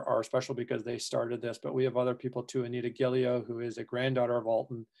Barbara are special because they started this, but we have other people too. Anita Gillio, who is a granddaughter of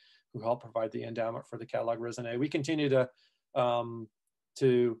Alten, who helped provide the endowment for the catalog raisonné. We continue to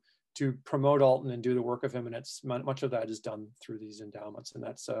promote Alten and do the work of him, and much of that is done through these endowments, and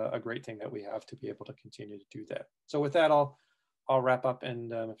that's a great thing that we have to be able to continue to do that. So with that, I'll wrap up,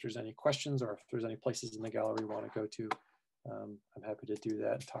 and if there's any questions or if there's any places in the gallery you want to go to, I'm happy to do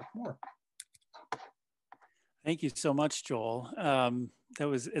that and talk more. Thank you so much, Joel.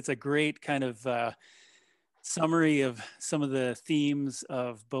 It's a great kind of summary of some of the themes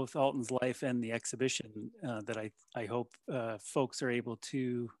of both Alten's life and the exhibition that I hope folks are able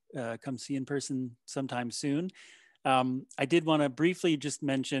to come see in person sometime soon. I did want to briefly just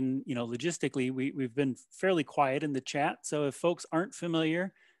mention, logistically, we've been fairly quiet in the chat. So if folks aren't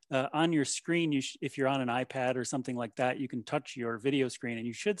familiar, on your screen, if you're on an iPad or something like that, you can touch your video screen and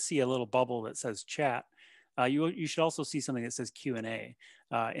you should see a little bubble that says chat. You should also see something that says Q&A.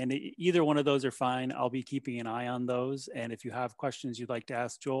 And either one of those are fine. I'll be keeping an eye on those. And if you have questions you'd like to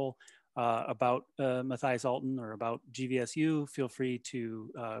ask Joel about Mathias Alten or about GVSU, feel free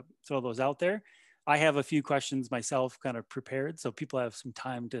to throw those out there. I have a few questions myself kind of prepared, so people have some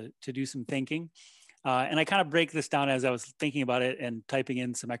time to do some thinking. And I kind of break this down as I was thinking about it and typing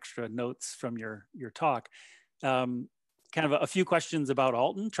in some extra notes from your talk. Kind of a few questions about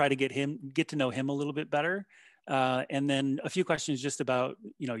Alten, try to get to know him a little bit better. And then a few questions just about,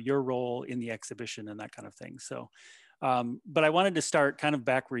 your role in the exhibition and that kind of thing. So, but I wanted to start kind of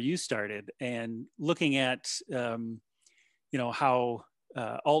back where you started and looking at, how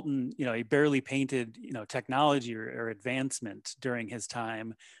Alten, he barely painted, technology or advancement during his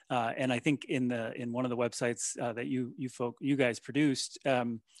time. And I think in one of the websites that you guys produced,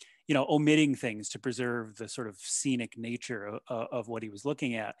 omitting things to preserve the sort of scenic nature of what he was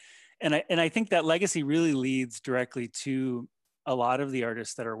looking at. And I think that legacy really leads directly to a lot of the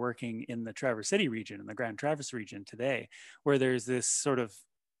artists that are working in the Traverse City region, in the Grand Traverse region today, where there's this sort of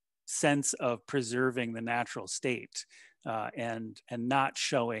sense of preserving the natural state and not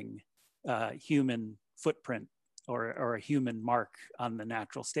showing human footprint or a human mark on the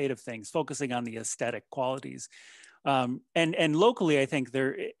natural state of things, focusing on the aesthetic qualities. And locally, I think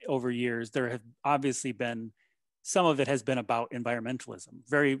over years, there have obviously been, some of it has been about environmentalism,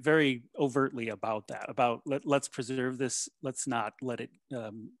 very, very overtly about that, about let's preserve this, let's not let it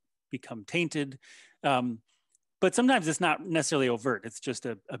become tainted. But sometimes it's not necessarily overt. It's just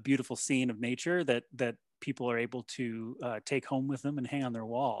a beautiful scene of nature that people are able to take home with them and hang on their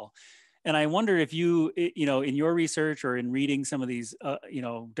wall. And I wonder if you, in your research or in reading some of these,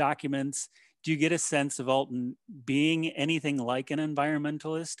 documents, do you get a sense of Alten being anything like an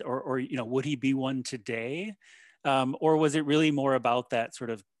environmentalist, or would he be one today? Or was it really more about that sort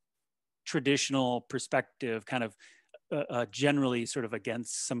of traditional perspective, kind of generally sort of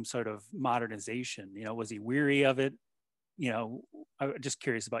against some sort of modernization? Was he weary of it? I'm just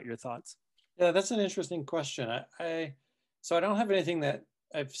curious about your thoughts. Yeah, that's an interesting question. So I don't have anything that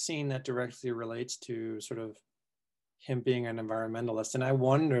I've seen that directly relates to sort of him being an environmentalist. And I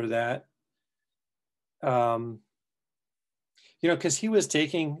wonder that, because he would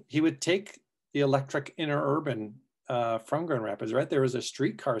take the electric interurban from Grand Rapids, right? There was a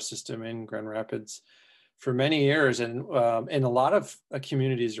streetcar system in Grand Rapids for many years, and in a lot of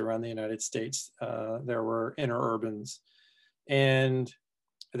communities around the United States, there were interurbans, and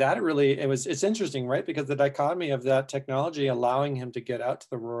that really, it's interesting, right? Because the dichotomy of that technology allowing him to get out to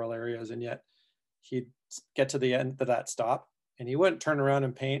the rural areas, and yet he'd get to the end of that stop, and he wouldn't turn around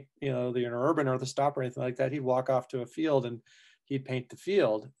and paint, the interurban or the stop or anything like that. He'd walk off to a field and he'd paint the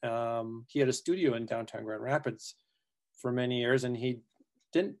field. He had a studio in downtown Grand Rapids for many years, and he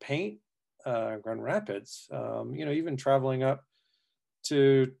didn't paint Grand Rapids. Even traveling up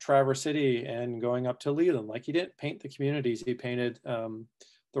to Traverse City and going up to Leland, like he didn't paint the communities. He painted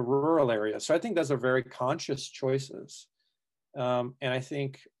the rural areas. So I think those are very conscious choices. And I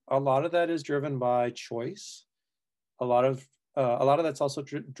think a lot of that is driven by choice. A lot of that's also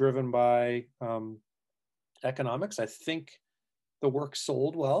driven by economics. I think the work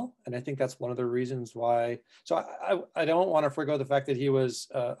sold well, and I think that's one of the reasons why. So I don't want to forgo the fact that he was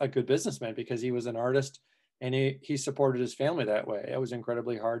a good businessman, because he was an artist and he supported his family that way. It was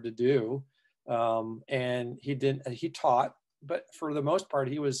incredibly hard to do, and he taught, but for the most part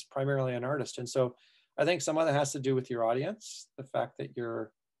he was primarily an artist. And so I think some of that has to do with your audience, the fact that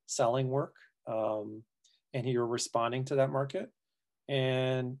you're selling work, and you're responding to that market.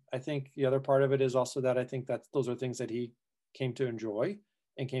 And I think the other part of it is also that I think that those are things that he came to enjoy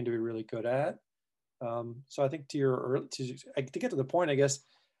and came to be really good at. So I think to get to the point, I guess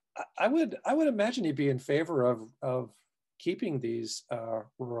I would imagine he'd be in favor of keeping these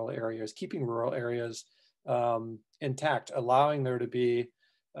rural areas intact, allowing there to be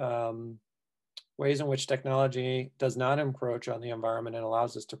ways in which technology does not encroach on the environment and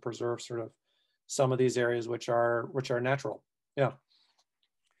allows us to preserve sort of some of these areas which are natural. Yeah.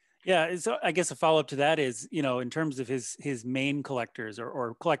 Yeah, so I guess a follow-up to that is, in terms of his main collectors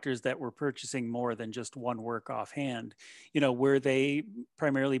or collectors that were purchasing more than just one work offhand, were they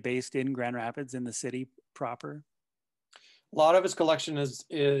primarily based in Grand Rapids, in the city proper? A lot of his collection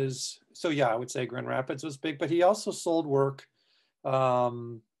is so yeah, I would say Grand Rapids was big, but he also sold work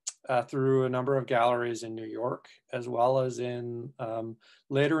through a number of galleries in New York, as well as in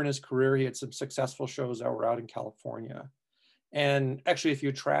later in his career, he had some successful shows that were out in California. And actually, if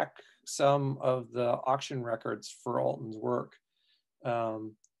you track some of the auction records for Alten's work,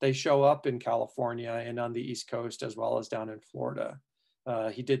 they show up in California and on the East Coast, as well as down in Florida.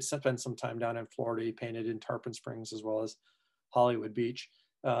 He did spend some time down in Florida. He painted in Tarpon Springs as well as Hollywood Beach.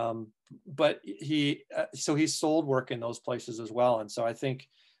 But he sold work in those places as well. And so I think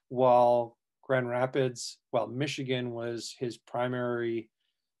while Michigan was his primary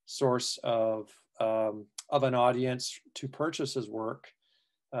source of an audience to purchase his work,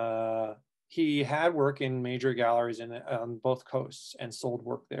 he had work in major galleries on both coasts and sold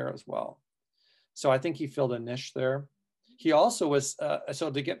work there as well. So I think he filled a niche there. He also was, so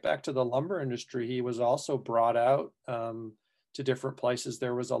to get back to the lumber industry, he was also brought out to different places.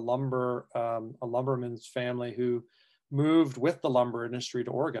 There was a lumberman's family who moved with the lumber industry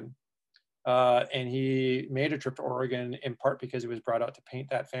to Oregon. And he made a trip to Oregon in part because he was brought out to paint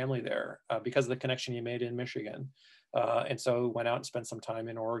that family there because of the connection he made in Michigan. And so went out and spent some time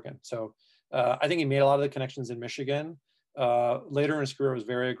in Oregon. So I think he made a lot of the connections in Michigan. Later in his career was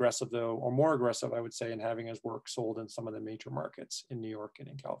very aggressive though, or more aggressive, I would say, in having his work sold in some of the major markets in New York and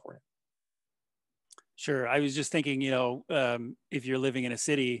in California. Sure. I was just thinking, if you're living in a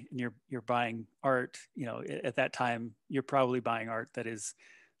city and you're buying art, at that time, you're probably buying art that is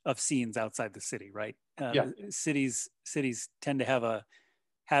of scenes outside the city, right? Yeah. Cities tend to have a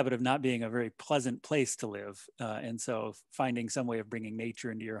habit of not being a very pleasant place to live. And so finding some way of bringing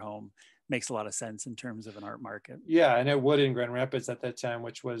nature into your home makes a lot of sense in terms of an art market. Yeah, and it would in Grand Rapids at that time,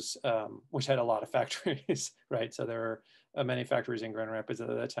 which had a lot of factories, right? So there are many factories in Grand Rapids at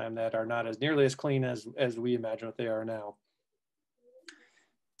that time that are not as nearly as clean as we imagine what they are now.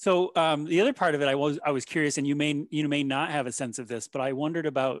 So the other part of it, I was curious, and you may not have a sense of this, but I wondered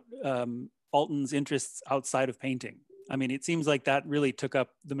about Alten's interests outside of painting. I mean, it seems like that really took up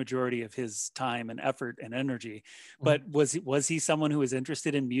the majority of his time and effort and energy. But was he someone who was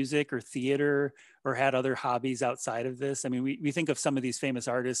interested in music or theater or had other hobbies outside of this? I mean, we think of some of these famous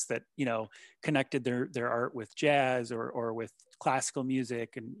artists that, connected their art with jazz or with classical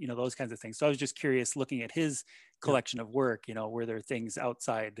music and, those kinds of things. So I was just curious, looking at his collection of work, were there things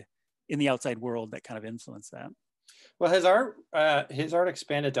in the outside world that kind of influenced that? Well, his art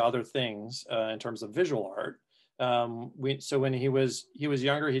expanded to other things in terms of visual art. So when he was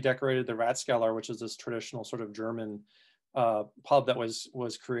younger, he decorated the Ratskeller, which is this traditional sort of German pub that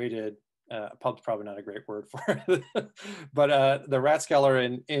was created. Pub's probably not a great word for it, but the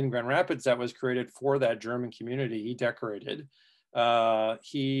Ratskeller in Grand Rapids that was created for that German community, he decorated.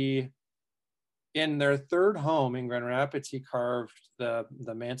 In their third home in Grand Rapids, he carved the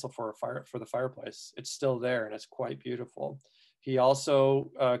mantle for the fireplace. It's still there and it's quite beautiful. He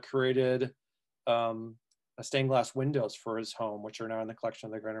also created stained glass windows for his home, which are now in the collection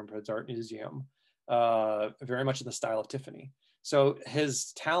of the Grand Rapids Art Museum, very much in the style of Tiffany. So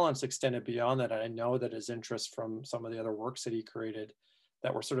his talents extended beyond that. And I know that his interest from some of the other works that he created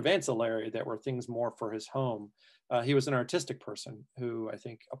that were sort of ancillary, that were things more for his home. He was an artistic person who I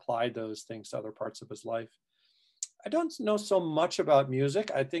think applied those things to other parts of his life. I don't know so much about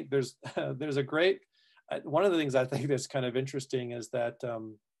music. I think there's a great, one of the things I think that's kind of interesting is that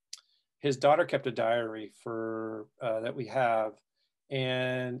his daughter kept a diary for that we have,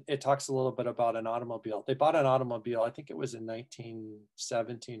 and it talks a little bit about an automobile. They bought an automobile, I think it was in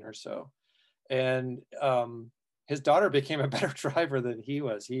 1917 or so, and his daughter became a better driver than he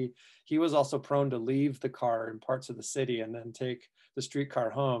was. He was also prone to leave the car in parts of the city and then take the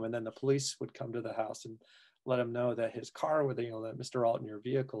streetcar home, and then the police would come to the house and let him know that his car with, you know, that Mr. Alten, your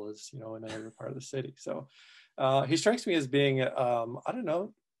vehicle is, you know, in another part of the city. So he strikes me as being, I don't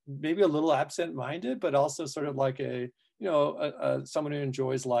know, maybe a little absent-minded, but also sort of like a, you know, someone who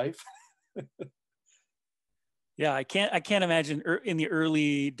enjoys life. Yeah, I can't imagine in the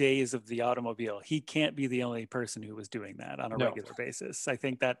early days of the automobile, he can't be the only person who was doing that on a regular basis. I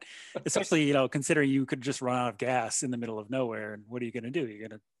think that, especially, you know, considering you could just run out of gas in the middle of nowhere, and what are you going to do? You're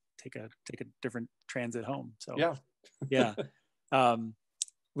going to take a different transit home. So yeah, yeah.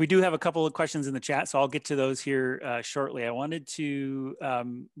 We do have a couple of questions in the chat, so I'll get to those here shortly. I wanted to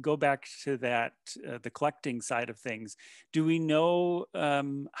go back to that, the collecting side of things. Do we know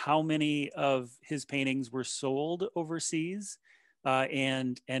how many of his paintings were sold overseas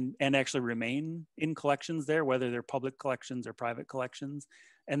and actually remain in collections there, whether they're public collections or private collections?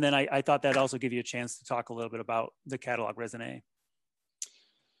 And then I thought that'd also give you a chance to talk a little bit about the catalog raisonné.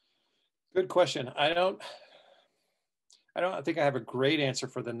 Good question. I don't think I have a great answer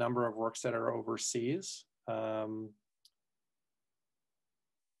for the number of works that are overseas. So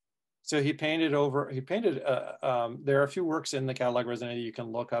he painted, there are a few works in the catalog raisonné you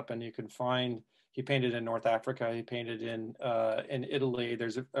can look up and you can find. He painted in North Africa, he painted in Italy.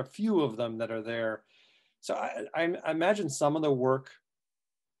 There's a few of them that are there. So I imagine some of the work,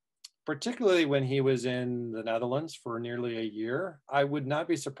 particularly when he was in the Netherlands for nearly a year, I would not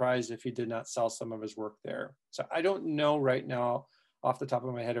be surprised if he did not sell some of his work there. So I don't know right now off the top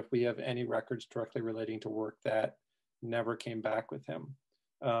of my head if we have any records directly relating to work that never came back with him.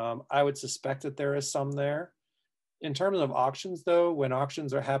 I would suspect that there is some there. In terms of auctions though, when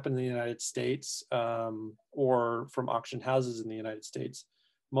auctions are happening in the United States or from auction houses in the United States,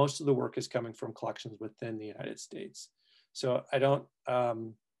 most of the work is coming from collections within the United States. So I don't,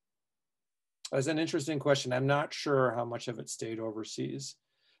 that's an interesting question. I'm not sure how much of it stayed overseas.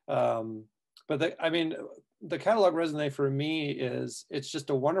 But the catalog raisonné for me it's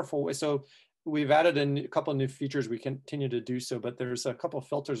just a wonderful way. So we've added a couple of new features. We continue to do so, but there's a couple of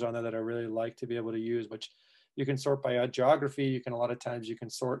filters on there that I really like to be able to use, which you can sort by geography. A lot of times you can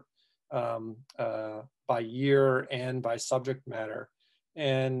sort by year and by subject matter.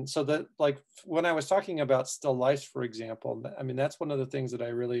 And so that, like, when I was talking about still lifes, for example, I mean, that's one of the things that I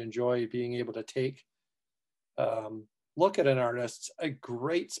really enjoy, being able to take, look at an artist, a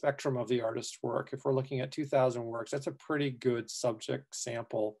great spectrum of the artist's work. If we're looking at 2,000 works, that's a pretty good subject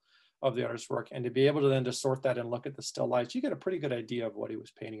sample of the artist's work. And to be able to then to sort that and look at the still lifes, you get a pretty good idea of what he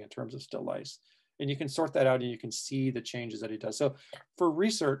was painting in terms of still lifes. And you can sort that out and you can see the changes that he does. So for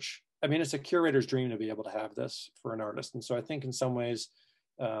research, I mean, it's a curator's dream to be able to have this for an artist. And so I think in some ways,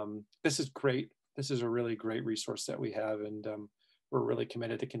 this is great. This is a really great resource that we have, and we're really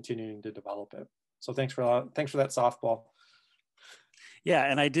committed to continuing to develop it. So thanks for that softball. Yeah,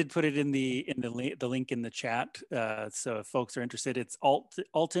 and I did put it in the link in the chat. So if folks are interested, it's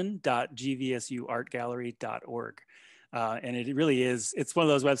alten.gvsuartgallery.org. And it really is, it's one of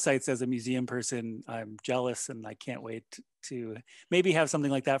those websites. As a museum person, I'm jealous, and I can't wait to maybe have something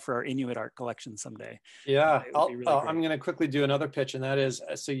like that for our Inuit art collection someday. Yeah, I'm going to quickly do another pitch, and that is,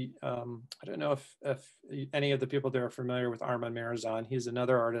 so I don't know if any of the people there are familiar with Armand Marizan. He's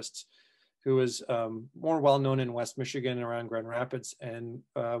another artist who is more well-known in West Michigan and around Grand Rapids, and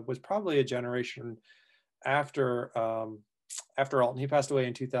was probably a generation after Alten. He passed away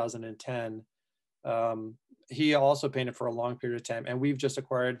in 2010. He also painted for a long period of time, and we've just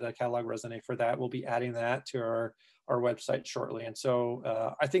acquired the catalog raisonné for that. We'll be adding that to our website shortly. And so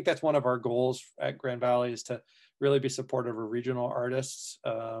I think that's one of our goals at Grand Valley, is to really be supportive of regional artists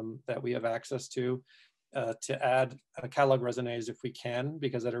that we have access to add catalog raisonnés if we can,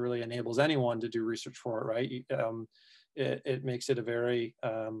 because that really enables anyone to do research for it, right? It makes it a very,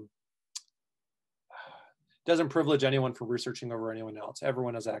 doesn't privilege anyone from researching over anyone else.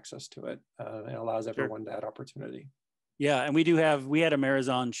 Everyone has access to it. It allows everyone that opportunity. Yeah, and we had a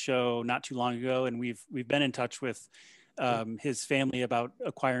Marizan show not too long ago, and we've been in touch with his family about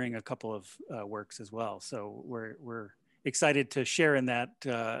acquiring a couple of works as well. So we're excited to share in that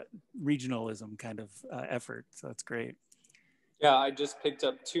regionalism kind of effort. So that's great. Yeah, I just picked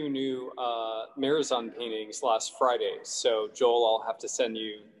up 2 new Marizan paintings last Friday. So Joel, I'll have to send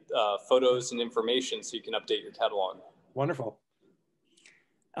you photos and information so you can update your catalog. Wonderful.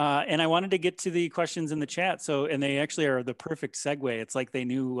 And I wanted to get to the questions in the chat. So, and they actually are the perfect segue. It's like they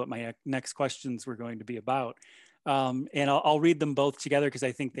knew what my next questions were going to be about. And I'll read them both together because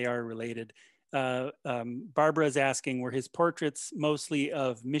I think they are related. Barbara is asking, were his portraits mostly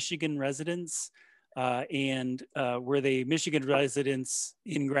of Michigan residents? And were they Michigan residents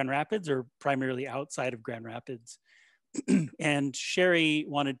in Grand Rapids or primarily outside of Grand Rapids? And Sherry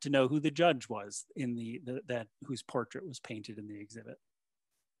wanted to know who the judge was in that whose portrait was painted in the exhibit.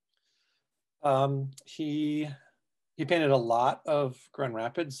 He painted a lot of Grand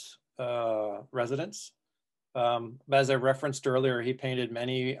Rapids residents. As I referenced earlier, he painted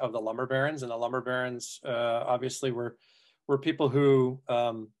many of the lumber barons, and the lumber barons obviously were people who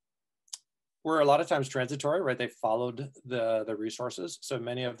were a lot of times transitory, right? They followed the resources. So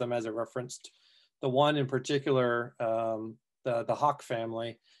many of them, as I referenced, the one in particular, the Hawk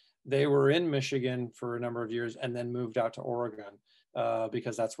family, they were in Michigan for a number of years and then moved out to Oregon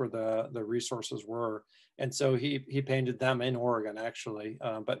because that's where the resources were. And so he painted them in Oregon, actually,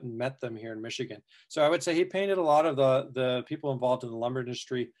 but met them here in Michigan. So I would say he painted a lot of the people involved in the lumber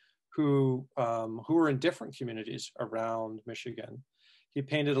industry who were in different communities around Michigan. He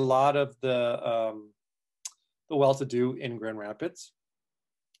painted a lot of the well-to-do in Grand Rapids.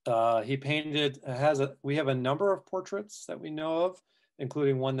 He painted, we have a number of portraits that we know of,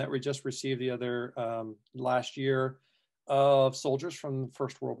 including one that we just received the other last year of soldiers from the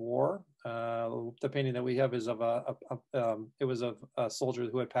First World War. The painting that we have is of it was of a soldier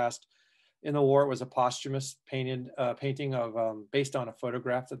who had passed in the war. It was a posthumous painting of based on a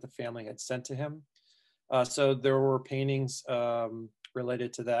photograph that the family had sent to him. So there were paintings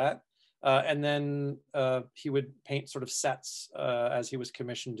related to that. And then he would paint sort of sets as he was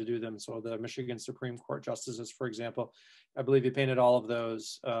commissioned to do them. So the Michigan Supreme Court justices, for example, I believe he painted all of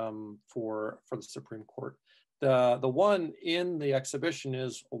those for the Supreme Court. The one in the exhibition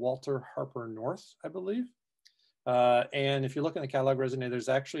is Walter Harper North, I believe. And if you look in the catalog raisonné, there's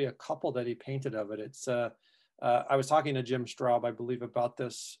actually a couple that he painted of it. It's I was talking to Jim Straub, I believe, about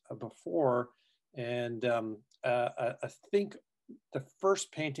this before, and I think the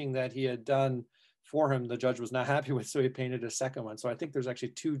first painting that he had done for him, the judge was not happy with, so he painted a second one. So I think there's actually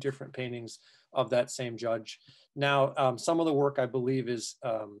two different paintings of that same judge. Now, some of the work, I believe, is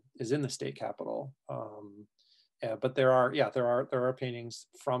in the state capitol. But there are paintings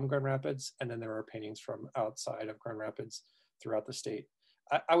from Grand Rapids, and then there are paintings from outside of Grand Rapids throughout the state.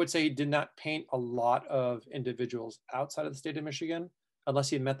 I would say he did not paint a lot of individuals outside of the state of Michigan, unless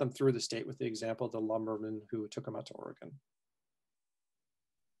he met them through the state, with the example of the lumberman who took him out to Oregon.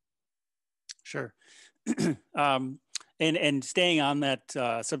 Sure. And staying on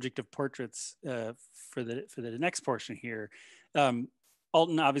that subject of portraits for the next portion here,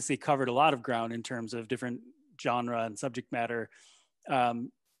 Alten obviously covered a lot of ground in terms of different genre and subject matter.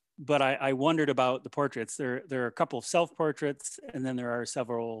 But I wondered about the portraits. There are a couple of self-portraits, and then there are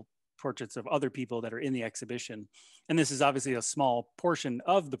several portraits of other people that are in the exhibition. And this is obviously a small portion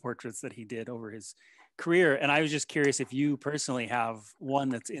of the portraits that he did over his career. And I was just curious if you personally have one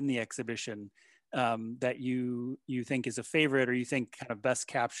that's in the exhibition that you think is a favorite, or you think kind of best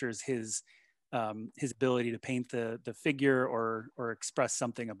captures his ability to paint the figure or express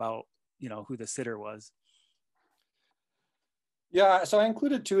something about, you know, who the sitter was. Yeah, so I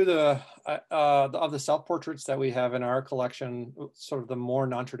included two of the self-portraits that we have in our collection, sort of the more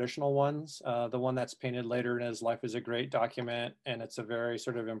non-traditional ones. The one that's painted later in his life is a great document, and it's a very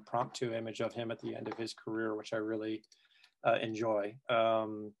sort of impromptu image of him at the end of his career, which I really enjoy.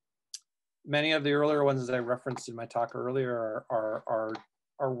 Many of the earlier ones, as I referenced in my talk earlier, are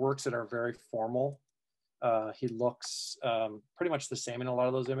works that are very formal. He looks pretty much the same in a lot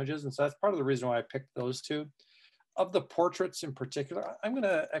of those images, and so that's part of the reason why I picked those two. Of the portraits in particular, I'm going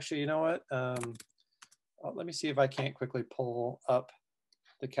to actually, you know what? Let me see if I can't quickly pull up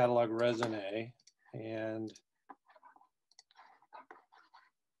the catalog raisonné and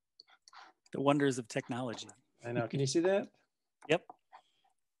the wonders of technology. I know. Can you see that? Yep.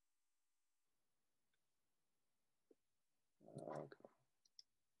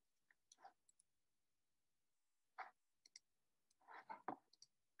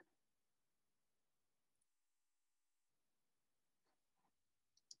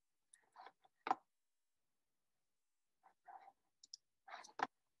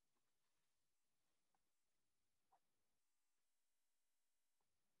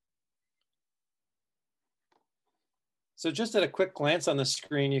 So just at a quick glance on the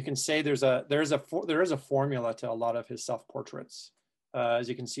screen, you can say there is a formula to a lot of his self-portraits. As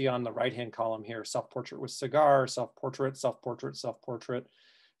you can see on the right-hand column here, self-portrait with cigar, self-portrait, self-portrait, self-portrait.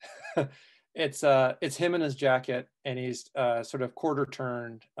 It's him in his jacket, and he's sort of quarter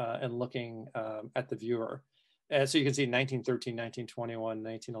turned and looking at the viewer. And so you can see 1913, 1921,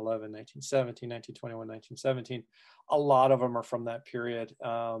 1911, 1917, 1921, 1917. A lot of them are from that period.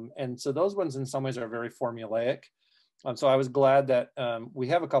 And so those ones in some ways are very formulaic. So I was glad that we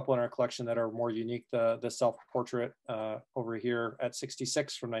have a couple in our collection that are more unique. The self-portrait over here at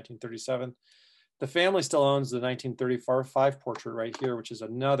 66 from 1937. The family still owns the 1935 portrait right here, which is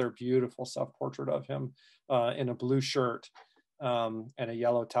another beautiful self-portrait of him in a blue shirt and a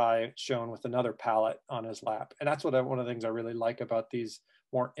yellow tie, shown with another palette on his lap. And that's one of the things I really like about these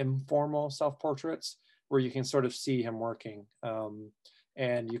more informal self-portraits, where you can sort of see him working.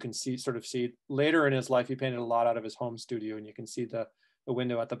 And you can sort of see later in his life, he painted a lot out of his home studio, and you can see the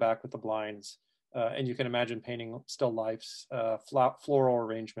window at the back with the blinds. And you can imagine painting still lifes, floral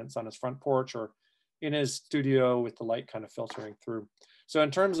arrangements on his front porch or in his studio with the light kind of filtering through. So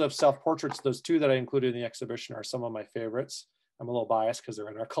in terms of self-portraits, those two that I included in the exhibition are some of my favorites. I'm a little biased because they're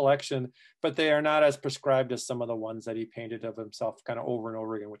in our collection, but they are not as prescribed as some of the ones that he painted of himself kind of over and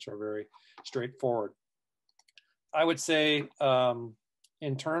over again, which are very straightforward. I would say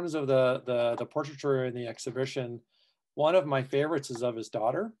in terms of the portraiture in the exhibition, one of my favorites is of his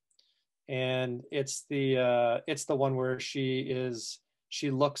daughter. And it's the one where she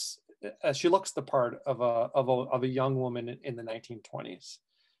looks the part of a young woman in the 1920s.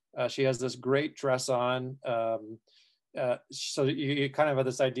 She has this great dress on. So you kind of have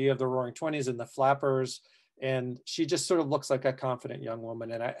this idea of the Roaring '20s and the flappers, and she just sort of looks like a confident young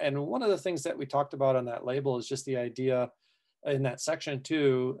woman. And one of the things that we talked about on that label is just the idea in that section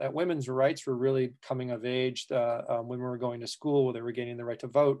too, that women's rights were really coming of age. Women were going to school, they were gaining the right to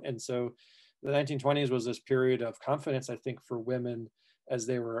vote. And so the 1920s was this period of confidence, I think, for women as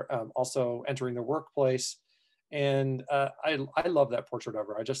they were also entering the workplace. And I love that portrait of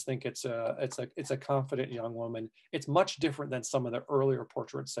her. I just think it's a confident young woman. It's much different than some of the earlier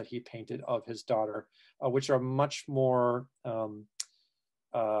portraits that he painted of his daughter, which are much more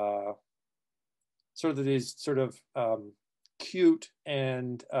sort of these sort of cute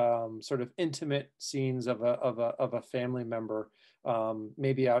and sort of intimate scenes of a family member,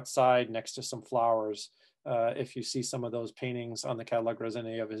 maybe outside next to some flowers. If you see some of those paintings on the Catalogue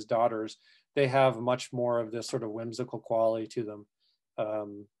raisonné of his daughters, they have much more of this sort of whimsical quality to them.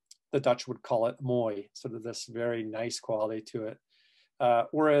 The Dutch would call it mooi, sort of this very nice quality to it.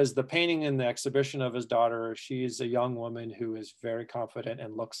 Whereas the painting in the exhibition of his daughter, she's a young woman who is very confident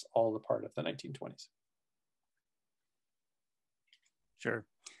and looks all the part of the 1920s. Sure.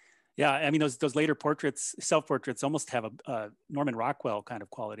 Yeah, I mean, those later portraits, self-portraits, almost have a Norman Rockwell kind of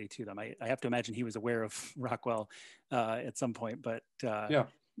quality to them. I have to imagine he was aware of Rockwell at some point, but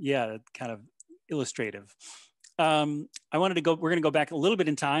yeah, kind of illustrative. We're going to go back a little bit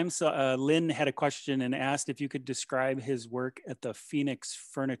in time. So Lynn had a question and asked if you could describe his work at the Phoenix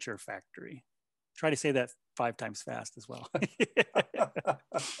Furniture Factory. Try to say that 5 times fast as well.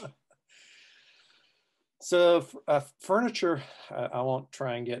 So furniture, I won't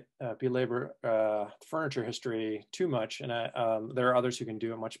try and belabor furniture history too much, and there are others who can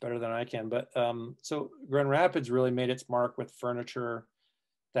do it much better than I can. But so Grand Rapids really made its mark with furniture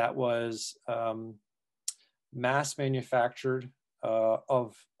that was mass manufactured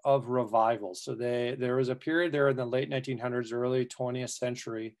of revivals. So there was a period there in the late 1900s, early 20th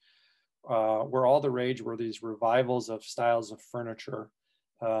century, where all the rage were these revivals of styles of furniture.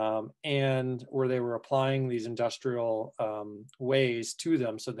 And where they were applying these industrial ways to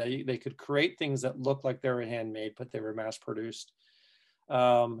them so they could create things that looked like they were handmade, but they were mass produced.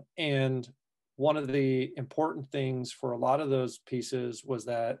 And one of the important things for a lot of those pieces was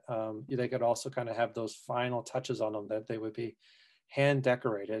that they could also kind of have those final touches on them, that they would be hand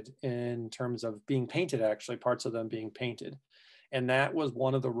decorated in terms of being painted, actually, parts of them being painted. And that was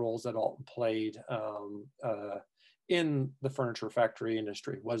one of the roles that Alten played in the furniture factory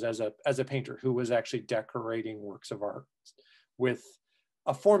industry, was as a painter who was actually decorating works of art with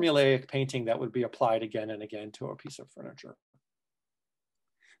a formulaic painting that would be applied again and again to a piece of furniture.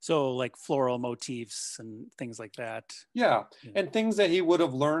 So like floral motifs and things like that. Yeah, and things that he would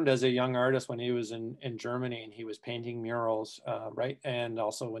have learned as a young artist when he was in Germany and he was painting murals, right? And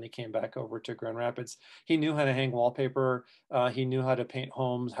also when he came back over to Grand Rapids, he knew how to hang wallpaper. He knew how to paint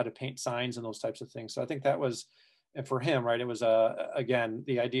homes, how to paint signs and those types of things. So I think that was, and for him, right, it was, again,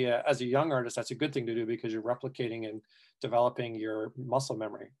 the idea as a young artist, that's a good thing to do because you're replicating and developing your muscle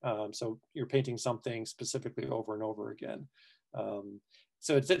memory. So you're painting something specifically over and over again.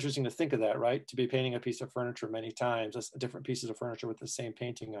 So it's interesting to think of that, right? To be painting a piece of furniture many times, different pieces of furniture with the same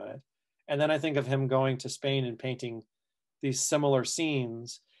painting on it. And then I think of him going to Spain and painting these similar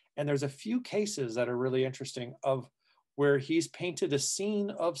scenes And there's a few cases that are really interesting of where he's painted a scene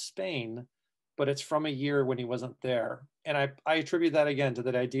of Spain, but it's from a year when he wasn't there. And I attribute that again to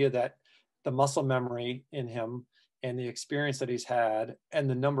that idea that the muscle memory in him and the experience that he's had and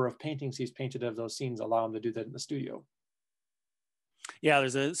the number of paintings he's painted of those scenes allow him to do that in the studio. Yeah,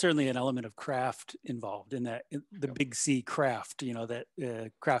 there's certainly an element of craft involved in that, the big C craft, you know,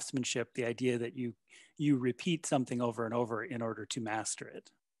 that craftsmanship, the idea that you repeat something over and over in order to master it.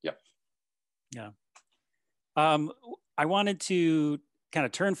 Yep. Yeah. I wanted to kind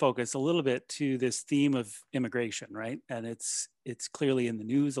of turn focus a little bit to this theme of immigration, right? And it's clearly in the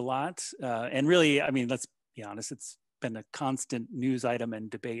news a lot. And really, I mean, let's be honest, it's been a constant news item and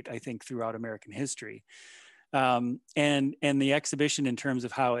debate, I think, throughout American history. And the exhibition, in terms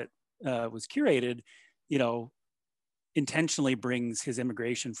of how it was curated, you know, intentionally brings his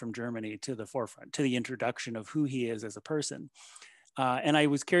immigration from Germany to the forefront, to the introduction of who he is as a person. And I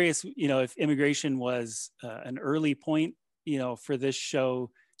was curious, you know, if immigration was an early point, you know, for this show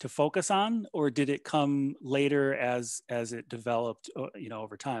to focus on, or did it come later as it developed, you know,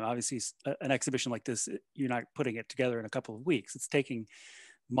 over time? Obviously, an exhibition like this, you're not putting it together in a couple of weeks. It's taking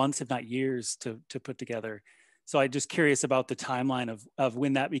months, if not years, to put together. So I'm just curious about the timeline of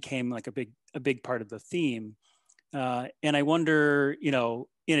when that became like a big part of the theme. And I wonder, you know,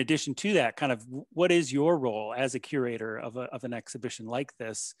 in addition to that, kind of what is your role as a curator of an exhibition like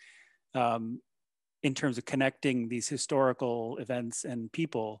this, in terms of connecting these historical events and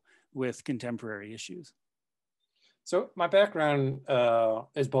people with contemporary issues? So my background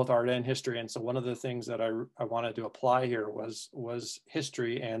is both art and history. And so one of the things that I wanted to apply here was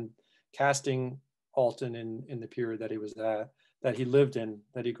history and casting Alten in the period that he was that he lived in,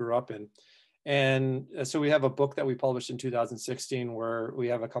 that he grew up in. And so we have a book that we published in 2016 where we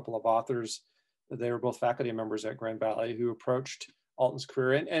have a couple of authors. They were both faculty members at Grand Valley who approached Alten's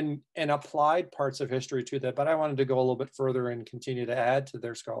career and applied parts of history to that. But I wanted to go a little bit further and continue to add to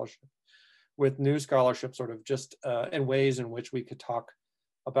their scholarship with new scholarship, sort of just in ways in which we could talk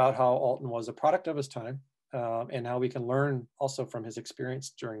about how Alten was a product of his time, and how we can learn also from his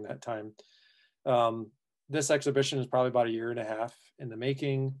experience during that time. This exhibition is probably about 1.5 years in the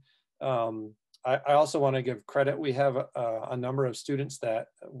making. I also want to give credit. We have a number of students that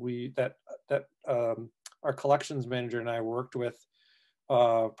our collections manager and I worked with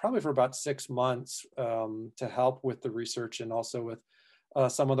probably for about 6 months to help with the research and also with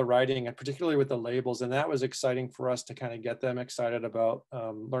some of the writing, and particularly with the labels. And that was exciting for us to kind of get them excited about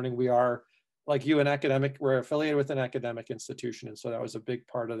learning. We are, like you, an academic, we're affiliated with an academic institution. And so that was a big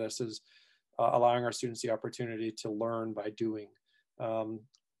part of this, is allowing our students the opportunity to learn by doing.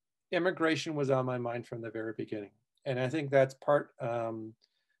 Immigration was on my mind from the very beginning. And I think that's part,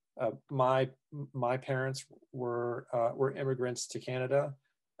 my parents were immigrants to Canada.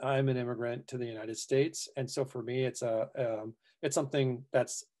 I'm an immigrant to the United States. And so for me, it's something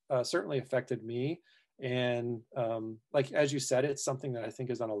that's certainly affected me. And like, as you said, it's something that I think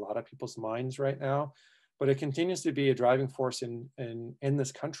is on a lot of people's minds right now, but it continues to be a driving force in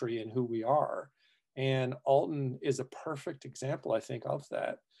this country and who we are. And Alten is a perfect example, I think, of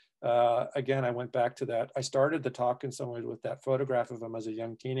that. Again, I went back to that. I started the talk in some ways with that photograph of him as a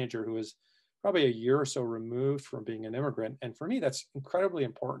young teenager who was probably 1 year or so removed from being an immigrant. And for me, that's incredibly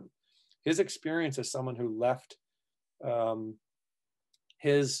important. His experience as someone who left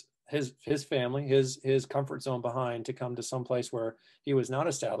his family, his comfort zone behind to come to some place where he was not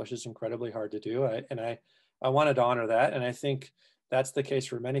established is incredibly hard to do. I wanted to honor that. And I think that's the case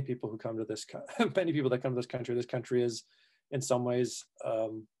for many people who come to this, many people that come to this country. This country is in some ways,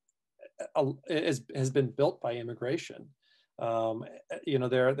 has been built by immigration. You know,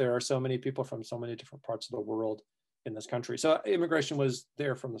 there are so many people from so many different parts of the world in this country. So immigration was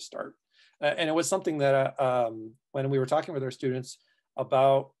there from the start. And it was something that when we were talking with our students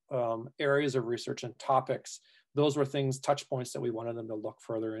about areas of research and topics, those were things, touch points that we wanted them to look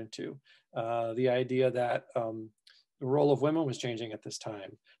further into. The idea that the role of women was changing at this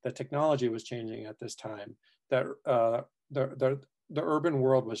time, that technology was changing at this time, that the urban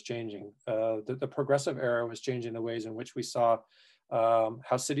world was changing. The progressive era was changing the ways in which we saw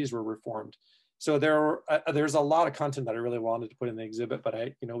how cities were reformed. So there's a lot of content that I really wanted to put in the exhibit, but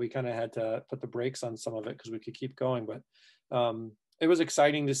we kind of had to put the brakes on some of it because we could keep going. But it was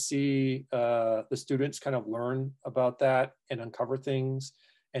exciting to see the students kind of learn about that and uncover things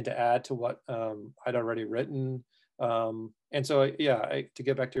and to add to what I'd already written. And so, yeah, to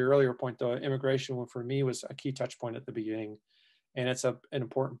get back to your earlier point, though, immigration for me was a key touch point at the beginning. And it's an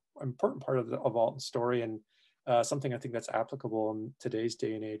important part of Alten's story, and something I think that's applicable in today's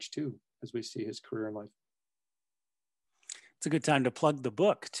day and age too, as we see his career in life. It's a good time to plug the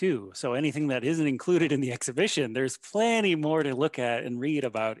book too. So anything that isn't included in the exhibition, there's plenty more to look at and read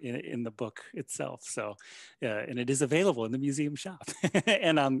about in the book itself. So, and it is available in the museum shop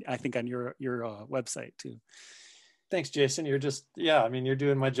and I think on your website too. Thanks, Jason. You're just, yeah, I mean, you're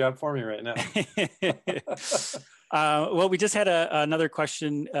doing my job for me right now. Well, we just had another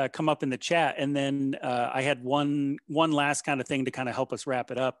question come up in the chat, and then I had one last kind of thing to kind of help us wrap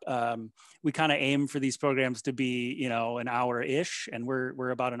it up. We kind of aim for these programs to be, you know, an hour-ish, and we're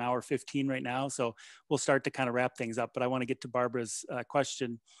about an hour 15 right now, so we'll start to kind of wrap things up. But I want to get to Barbara's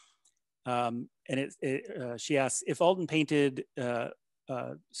question, and she asks, if Alten painted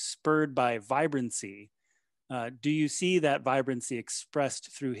spurred by vibrancy, do you see that vibrancy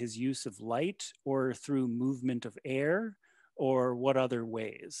expressed through his use of light or through movement of air, or what other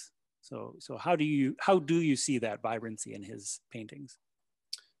ways? So how do you see that vibrancy in his paintings?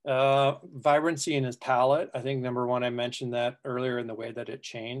 Vibrancy in his palette. I think number one, I mentioned that earlier in the way that it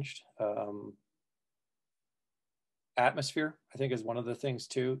changed. Atmosphere, I think, is one of the things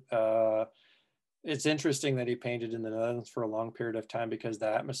too. It's interesting that he painted in the Netherlands for a long period of time, because the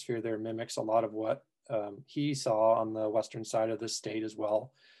atmosphere there mimics a lot of what he saw on the western side of the state as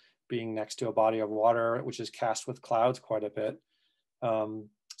well, being next to a body of water, which is cast with clouds quite a bit.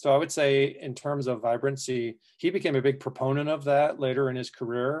 So I would say in terms of vibrancy, he became a big proponent of that later in his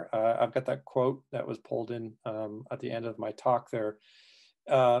career. I've got that quote that was pulled in at the end of my talk there.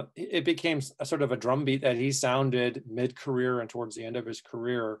 It became a sort of a drumbeat that he sounded mid-career and towards the end of his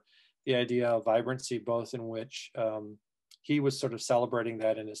career, the idea of vibrancy, both in which he was sort of celebrating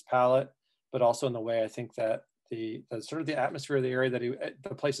that in his palette, but also in the way I think that the sort of the atmosphere of the area that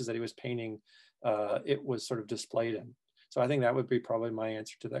the places that he was painting, it was sort of displayed in. So I think that would be probably my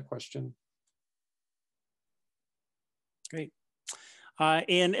answer to that question. Great.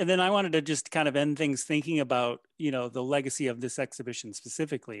 And then I wanted to just kind of end things thinking about, you know, the legacy of this exhibition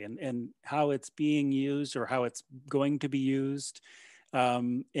specifically, and how it's being used or how it's going to be used.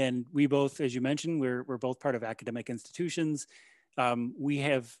 And we both, as you mentioned, we're both part of academic institutions. We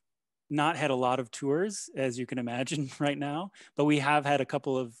have not had a lot of tours, as you can imagine right now, but we have had a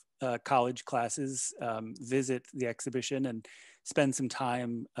couple of college classes visit the exhibition and spend some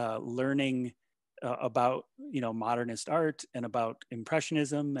time learning about, you know, modernist art and about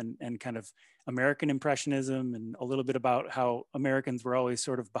Impressionism and kind of American Impressionism, and a little bit about how Americans were always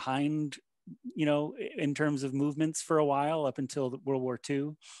sort of behind, you know, in terms of movements for a while up until World War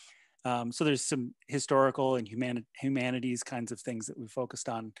II. So there's some historical and humanities kinds of things that we focused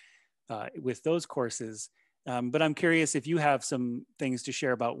on with those courses. But I'm curious if you have some things to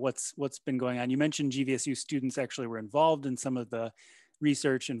share about what's been going on. You mentioned GVSU students actually were involved in some of the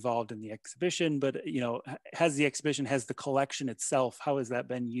research involved in the exhibition, but, you know, has the collection itself, how has that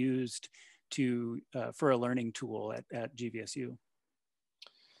been used for a learning tool at GVSU?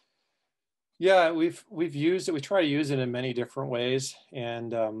 Yeah, we've used it. We try to use it in many different ways.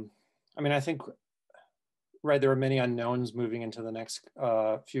 And I mean, I think, right, there are many unknowns moving into the next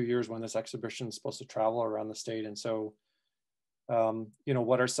few years when this exhibition is supposed to travel around the state. And so, you know,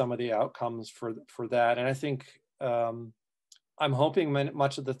 what are some of the outcomes for that? And I think I'm hoping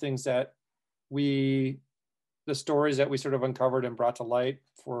much of the things that the stories that we sort of uncovered and brought to light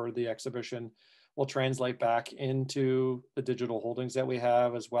for the exhibition will translate back into the digital holdings that we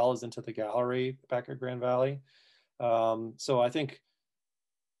have, as well as into the gallery back at Grand Valley. So I think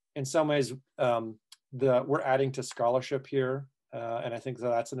in some ways, we're adding to scholarship here. And I think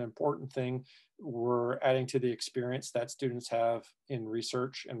that's an important thing. We're adding to the experience that students have in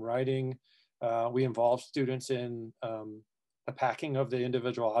research and writing. We involve students in the packing of the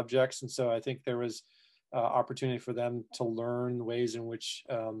individual objects. And so I think there was opportunity for them to learn ways in which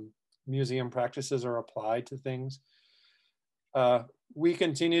museum practices are applied to things. We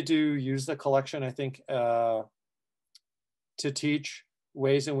continue to use the collection, I think, to teach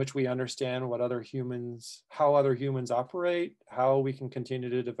ways in which we understand how other humans operate, how we can continue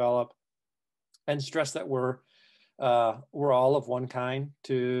to develop, and stress that we're all of one kind.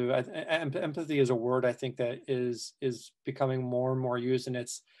 Empathy is a word I think that is becoming more and more used, and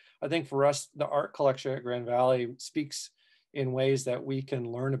I think for us, the art collection at Grand Valley speaks in ways that we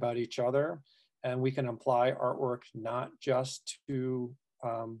can learn about each other, and we can apply artwork not just to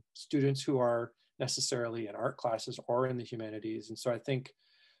students who are necessarily in art classes or in the humanities. And so I think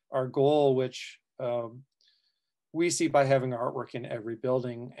our goal, which we see by having artwork in every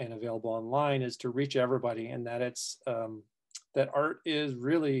building and available online, is to reach everybody, and that it's that art is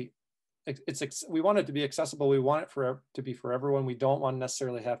really, we want it to be accessible. We want it to be for everyone. We don't want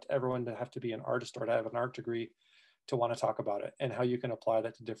necessarily everyone to have to be an artist or to have an art degree to want to talk about it, and how you can apply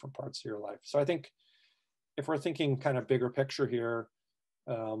that to different parts of your life. So I think if we're thinking kind of bigger picture here,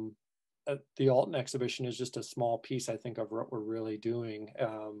 the Alten exhibition is just a small piece, I think, of what we're really doing.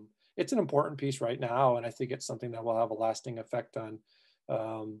 It's an important piece right now, and I think it's something that will have a lasting effect on,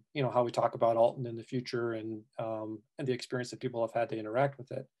 you know, how we talk about Alten in the future, and the experience that people have had to interact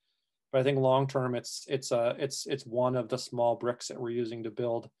with it. But I think long term, it's one of the small bricks that we're using to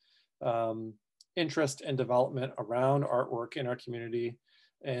build interest and development around artwork in our community,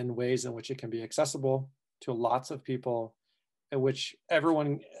 and ways in which it can be accessible to lots of people, in which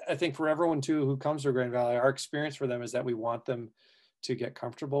everyone, I think for everyone too who comes to Grand Valley, our experience for them is that we want them to get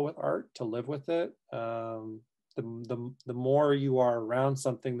comfortable with art, to live with it. The more you are around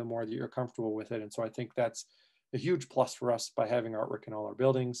something, the more that you're comfortable with it. And so I think that's a huge plus for us by having artwork in all our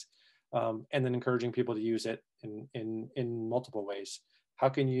buildings, and then encouraging people to use it in multiple ways. How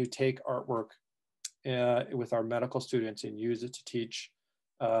can you take artwork with our medical students and use it to teach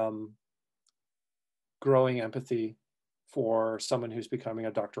growing empathy for someone who's becoming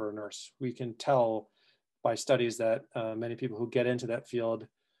a doctor or nurse? We can tell by studies that many people who get into that field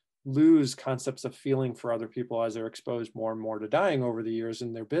lose concepts of feeling for other people as they're exposed more and more to dying over the years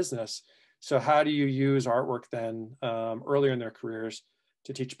in their business. So how do you use artwork then earlier in their careers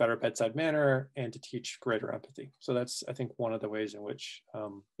to teach better bedside manner and to teach greater empathy? So that's, I think, one of the ways in which,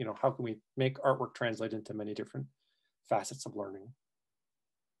 you know, how can we make artwork translate into many different facets of learning?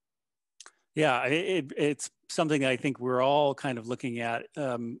 Yeah, it's something I think we're all kind of looking at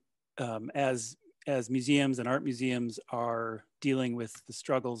as museums and art museums are dealing with the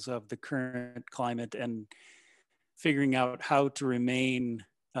struggles of the current climate and figuring out how to remain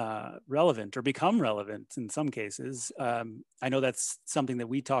relevant or become relevant in some cases. I know that's something that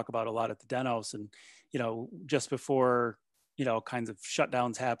we talk about a lot at the Dennos, and, you know, just before, you know, kinds of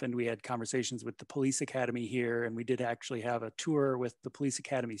shutdowns happened, we had conversations with the police academy here, and we did actually have a tour with the police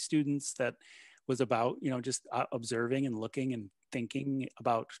academy students that was about, you know, just observing and looking and thinking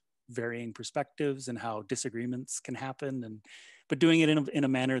about varying perspectives and how disagreements can happen, and but doing it in a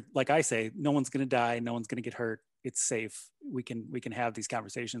manner, like I say, no one's going to die, no one's going to get hurt, it's safe. We can have these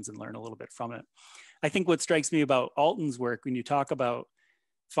conversations and learn a little bit from it. I think what strikes me about Alten's work, when you talk about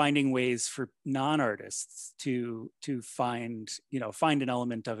finding ways for non-artists to find, you know, find an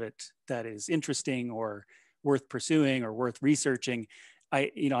element of it that is interesting or worth pursuing or worth researching,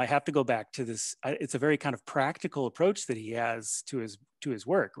 I have to go back to this. It's a very kind of practical approach that he has to his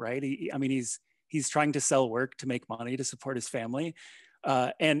work, right? I mean, he's trying to sell work to make money to support his family,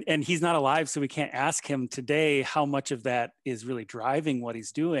 and he's not alive, so we can't ask him today how much of that is really driving what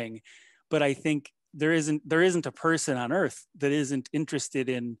he's doing. But I think there isn't a person on earth that isn't interested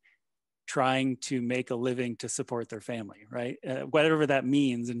in trying to make a living to support their family, right? Whatever that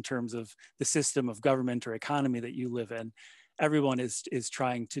means in terms of the system of government or economy that you live in. Everyone is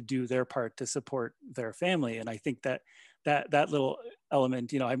trying to do their part to support their family. And I think that little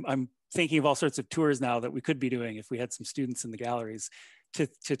element, you know, I'm thinking of all sorts of tours now that we could be doing if we had some students in the galleries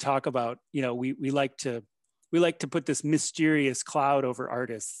to talk about, you know, we like to put this mysterious cloud over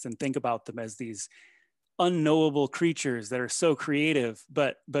artists and think about them as these unknowable creatures that are so creative,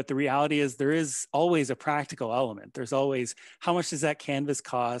 but the reality is there is always a practical element. There's always, how much does that canvas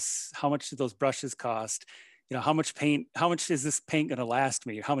cost? How much do those brushes cost? You know, how much is this paint going to last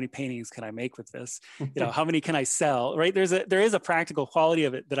me? How many paintings can I make with this? You know, how many can I sell? Right? There is a practical quality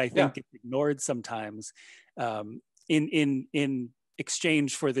of it that I think gets ignored sometimes, in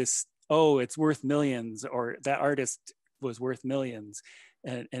exchange for this, oh, it's worth millions, or that artist was worth millions.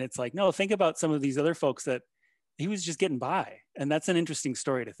 And it's like, no, think about some of these other folks that he was just getting by. And that's an interesting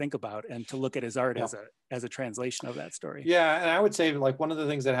story to think about and to look at his art as a translation of that story. Yeah, and I would say, like, one of the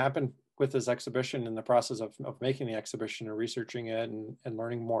things that happened with this exhibition, in the process of making the exhibition and researching it and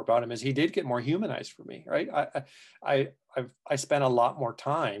learning more about him, is he did get more humanized for me, right? I spent a lot more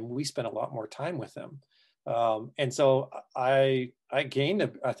time, we spent a lot more time with him. And so I gained,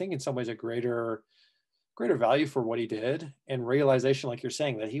 I think in some ways, a greater value for what he did, and realization, like you're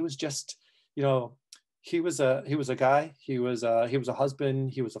saying, that he was just, you know, he was a guy, he was a husband,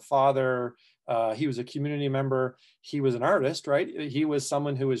 he was a father, he was a community member, he was an artist, right? He was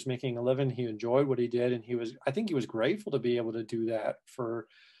someone who was making a living, he enjoyed what he did, and I think he was grateful to be able to do that for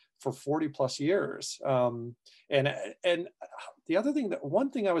 40 plus years. And the other thing,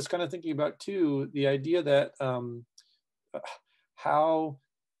 one thing I was kind of thinking about too, the idea that how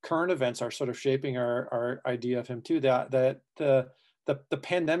current events are sort of shaping our idea of him too, that the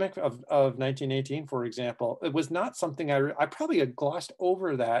pandemic of 1918, for example, it was not something I probably had glossed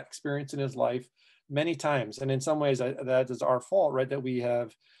over that experience in his life many times. And in some ways that is our fault, right? That we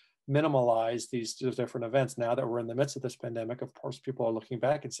have minimalize these different events. Now that we're in the midst of this pandemic, of course, people are looking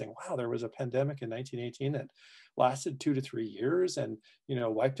back and saying, wow, there was a pandemic in 1918 that lasted 2 to 3 years and, you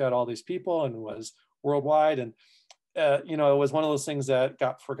know, wiped out all these people and was worldwide. And, you know, it was one of those things that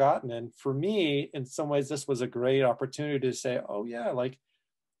got forgotten. And for me, in some ways, this was a great opportunity to say, oh yeah, like,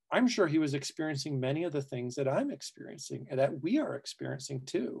 I'm sure he was experiencing many of the things that I'm experiencing and that we are experiencing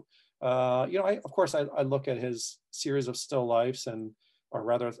too. You know, of course, I look at his series of still lifes and, or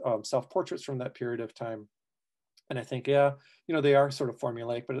rather self-portraits from that period of time. And I think, yeah, you know, they are sort of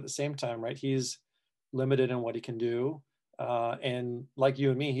formulaic, but at the same time, right, he's limited in what he can do. And like you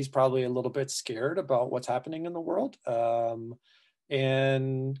and me, he's probably a little bit scared about what's happening in the world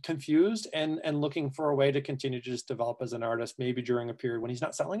and confused and looking for a way to continue to just develop as an artist, maybe during a period when he's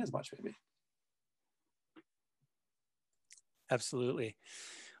not selling as much, maybe. Absolutely.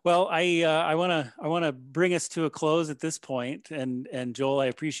 Well, I want to bring us to a close at this point, and Joel, I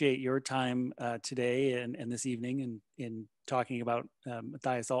appreciate your time today and this evening in talking about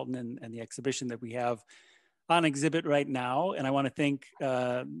Mathias Alten and the exhibition that we have on exhibit right now. And I want to thank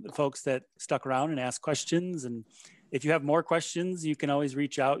the folks that stuck around and asked questions. And if you have more questions, you can always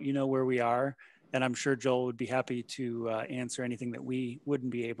reach out. You know where we are. And I'm sure Joel would be happy to answer anything that we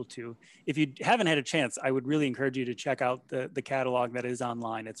wouldn't be able to. If you haven't had a chance, I would really encourage you to check out the catalog that is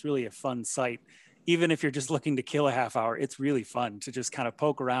online. It's really a fun site. Even if you're just looking to kill a half hour, it's really fun to just kind of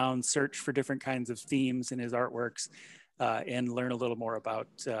poke around, search for different kinds of themes in his artworks, and learn a little more about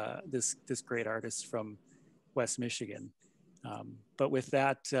this great artist from West Michigan. But with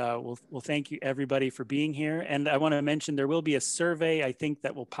that, we'll thank you everybody for being here. And I want to mention there will be a survey, I think,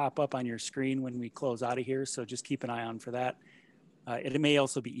 that will pop up on your screen when we close out of here. So just keep an eye on for that. It may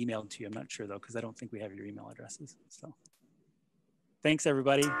also be emailed to you. I'm not sure though, because I don't think we have your email addresses. So thanks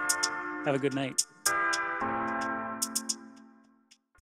everybody. Have a good night.